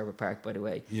place in Herbert Park, by the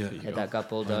way. That got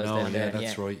bulldozed down there.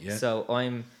 That's right. Yeah. So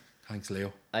Thanks,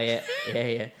 Leo.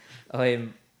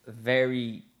 I'm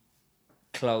very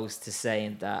close to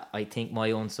saying that I think My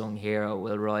Unsung Hero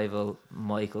will rival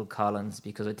Michael Collins,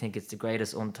 because I think it's the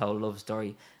greatest untold love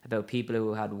story about people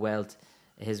who had wealth.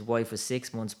 His wife was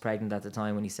 6 months pregnant at the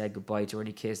time when he said goodbye to her, and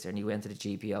he kissed her, and he went to the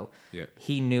GPO. Yeah.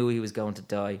 He knew he was going to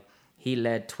die. He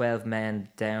led 12 men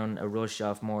down a rush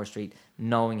off Moore Street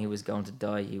knowing he was going to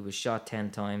die. He was shot 10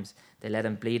 times. They let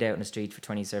him bleed out in the street for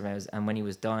 27 hours. And when he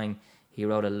was dying, he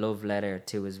wrote a love letter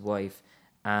to his wife.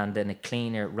 And then a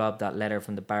cleaner robbed that letter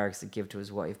from the barracks to give to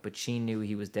his wife. But she knew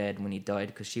he was dead when he died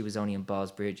because she was only in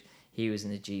Ballsbridge. He was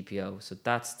in the GPO. So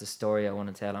that's the story I want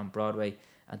to tell on Broadway.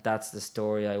 And that's the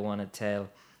story I want to tell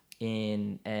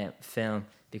in film.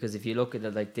 Because if you look at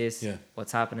it like this,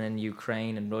 what's happening in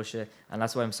Ukraine and Russia, and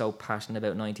that's why I'm so passionate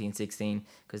about 1916,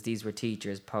 because these were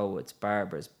teachers, poets,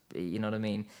 barbers, you know what I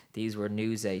mean? These were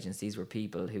news agents, these were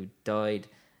people who died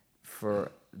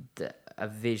for a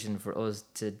vision for us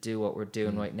to do what we're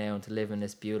doing right now and to live in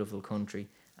this beautiful country.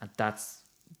 And that's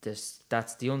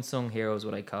the unsung heroes,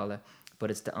 what I call it, but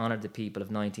it's to honour the people of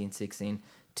 1916,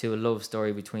 to a love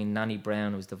story between Nanny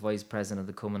Brown, who's the vice president of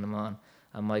the Cumann na mBan,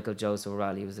 and Michael Joseph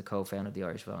O'Reilly, who was the co-founder of the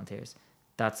Irish Volunteers.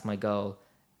 That's my goal.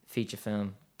 Feature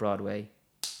film, Broadway,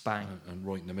 bang. And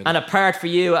right in the middle. And a part for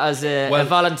you as a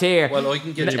volunteer. Well, I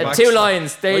can get you back. 2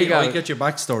 lines, there you go. I get your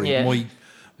backstory. Yeah.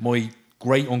 My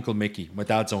great uncle Mickey, my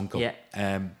dad's uncle,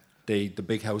 the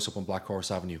big house up on Black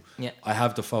Horse Avenue. Yeah. I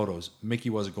have the photos. Mickey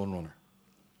was a gun runner.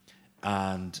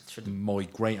 And my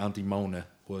great auntie Mona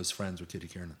was friends with Kitty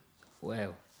Kiernan.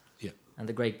 Wow. Yeah. And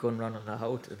the great gun run on the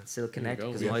Holt, and it's still connected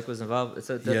because Mike was involved.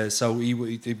 So he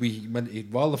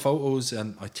went all the photos,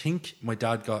 and I think my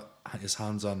dad got his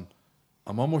hands on.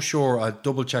 I'm almost sure. I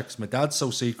double checked. My dad's so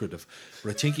secretive,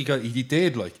 but I think he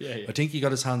did. I think he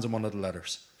got his hands on one of the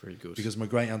letters. Very good. Because my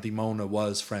great auntie Mona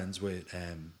was friends with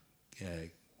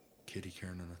Kitty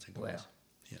Kiernan, I think. Wow. It was.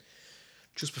 Yeah.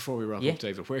 Just before we wrap up,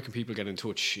 David, where can people get in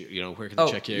touch? Where can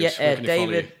they check you out?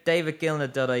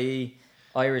 DavidGillen.ie,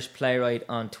 Irish Playwright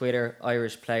on Twitter,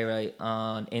 Irish Playwright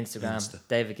on Instagram,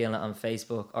 David Gillen on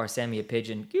Facebook, or send me a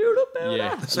pigeon.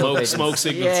 Smoke signals.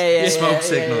 Smoke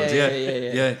signals.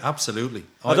 Yeah, absolutely.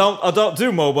 I don't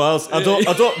do mobiles. I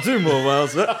don't do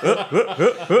mobiles.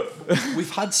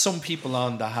 We've had some people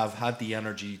on that have had the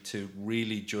energy to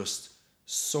really just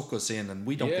suck us in, and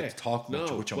we don't get to talk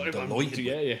much, which I'm delighted.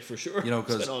 Yeah, for sure.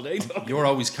 Because you're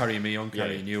always carrying me, I'm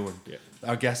carrying you, and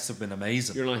our guests have been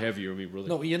amazing. You're not heavier than me, brother.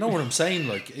 No, you know what I'm saying,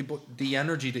 but the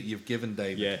energy that you've given,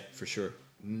 David. Yeah, for sure.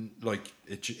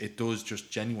 It does just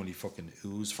genuinely fucking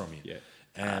ooze from you. Yeah.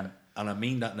 And I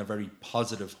mean that in a very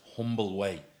positive, humble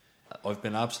way. I've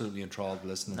been absolutely enthralled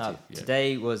listening to you.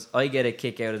 Today I get a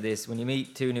kick out of this. When you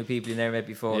meet two new people you never met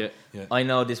before, I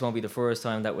know this won't be the first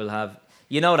time that we'll have.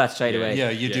 You know that straight away. Yeah,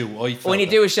 you do. When you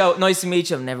do a show, nice to meet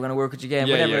you. I'm never going to work with you again.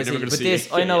 Whenever I see you. But this,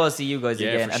 I know I'll see you guys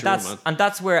again. And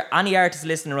that's where any artist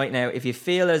listening right now, if you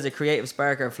feel there's a creative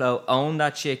spark or flow, own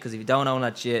that shit. Because if you don't own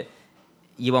that shit,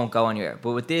 you won't go anywhere.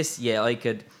 But with this,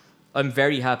 I'm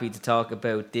very happy to talk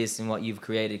about this and what you've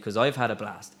created because I've had a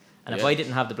blast. And if I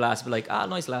didn't have the blast, I'd be like,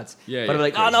 nice lads. But I'd be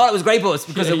like, no, it was a great buzz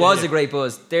because it was a great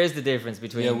buzz. There's the difference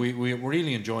between... Yeah, we're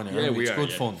really enjoying it. It's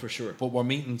good fun. For sure. But we're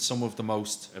meeting some of the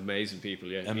most... Amazing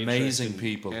people, Amazing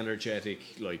people. Energetic,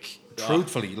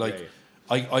 Truthfully,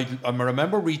 I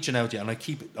remember reaching out to you, and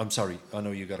I'm sorry, I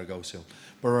know you got to go soon.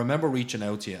 But I remember reaching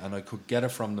out to you, and I could get it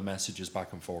from the messages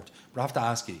back and forth. But I have to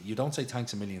ask you don't say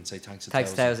thanks a million, say thanks a thousand.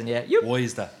 Thanks a thousand, yeah. Why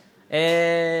is that?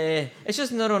 It's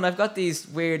just another one. I've got these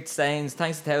weird sayings.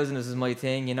 Thanks a thousand is my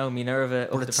thing, Minerva.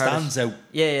 But it stands out.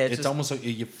 Yeah. It's almost like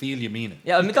you feel you mean it.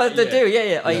 Yeah, I mean, they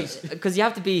do. Because you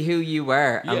have to be who you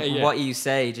are and what you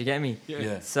say. Do you get me?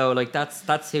 Yeah. So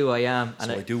that's who I am. And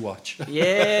I do watch.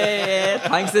 Yeah.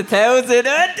 Thanks a thousand.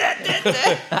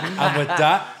 And with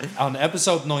that, on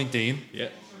episode 19. Yeah.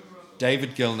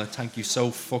 David Gilner, thank you so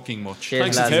fucking much. Cheers,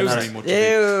 thanks a thousand. Very much.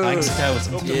 Thanks a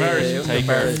thousand. Up the Paris. Take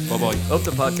care. Bye-bye. Up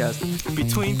the podcast.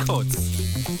 Between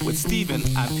Cuts with Stephen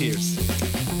and Pierce.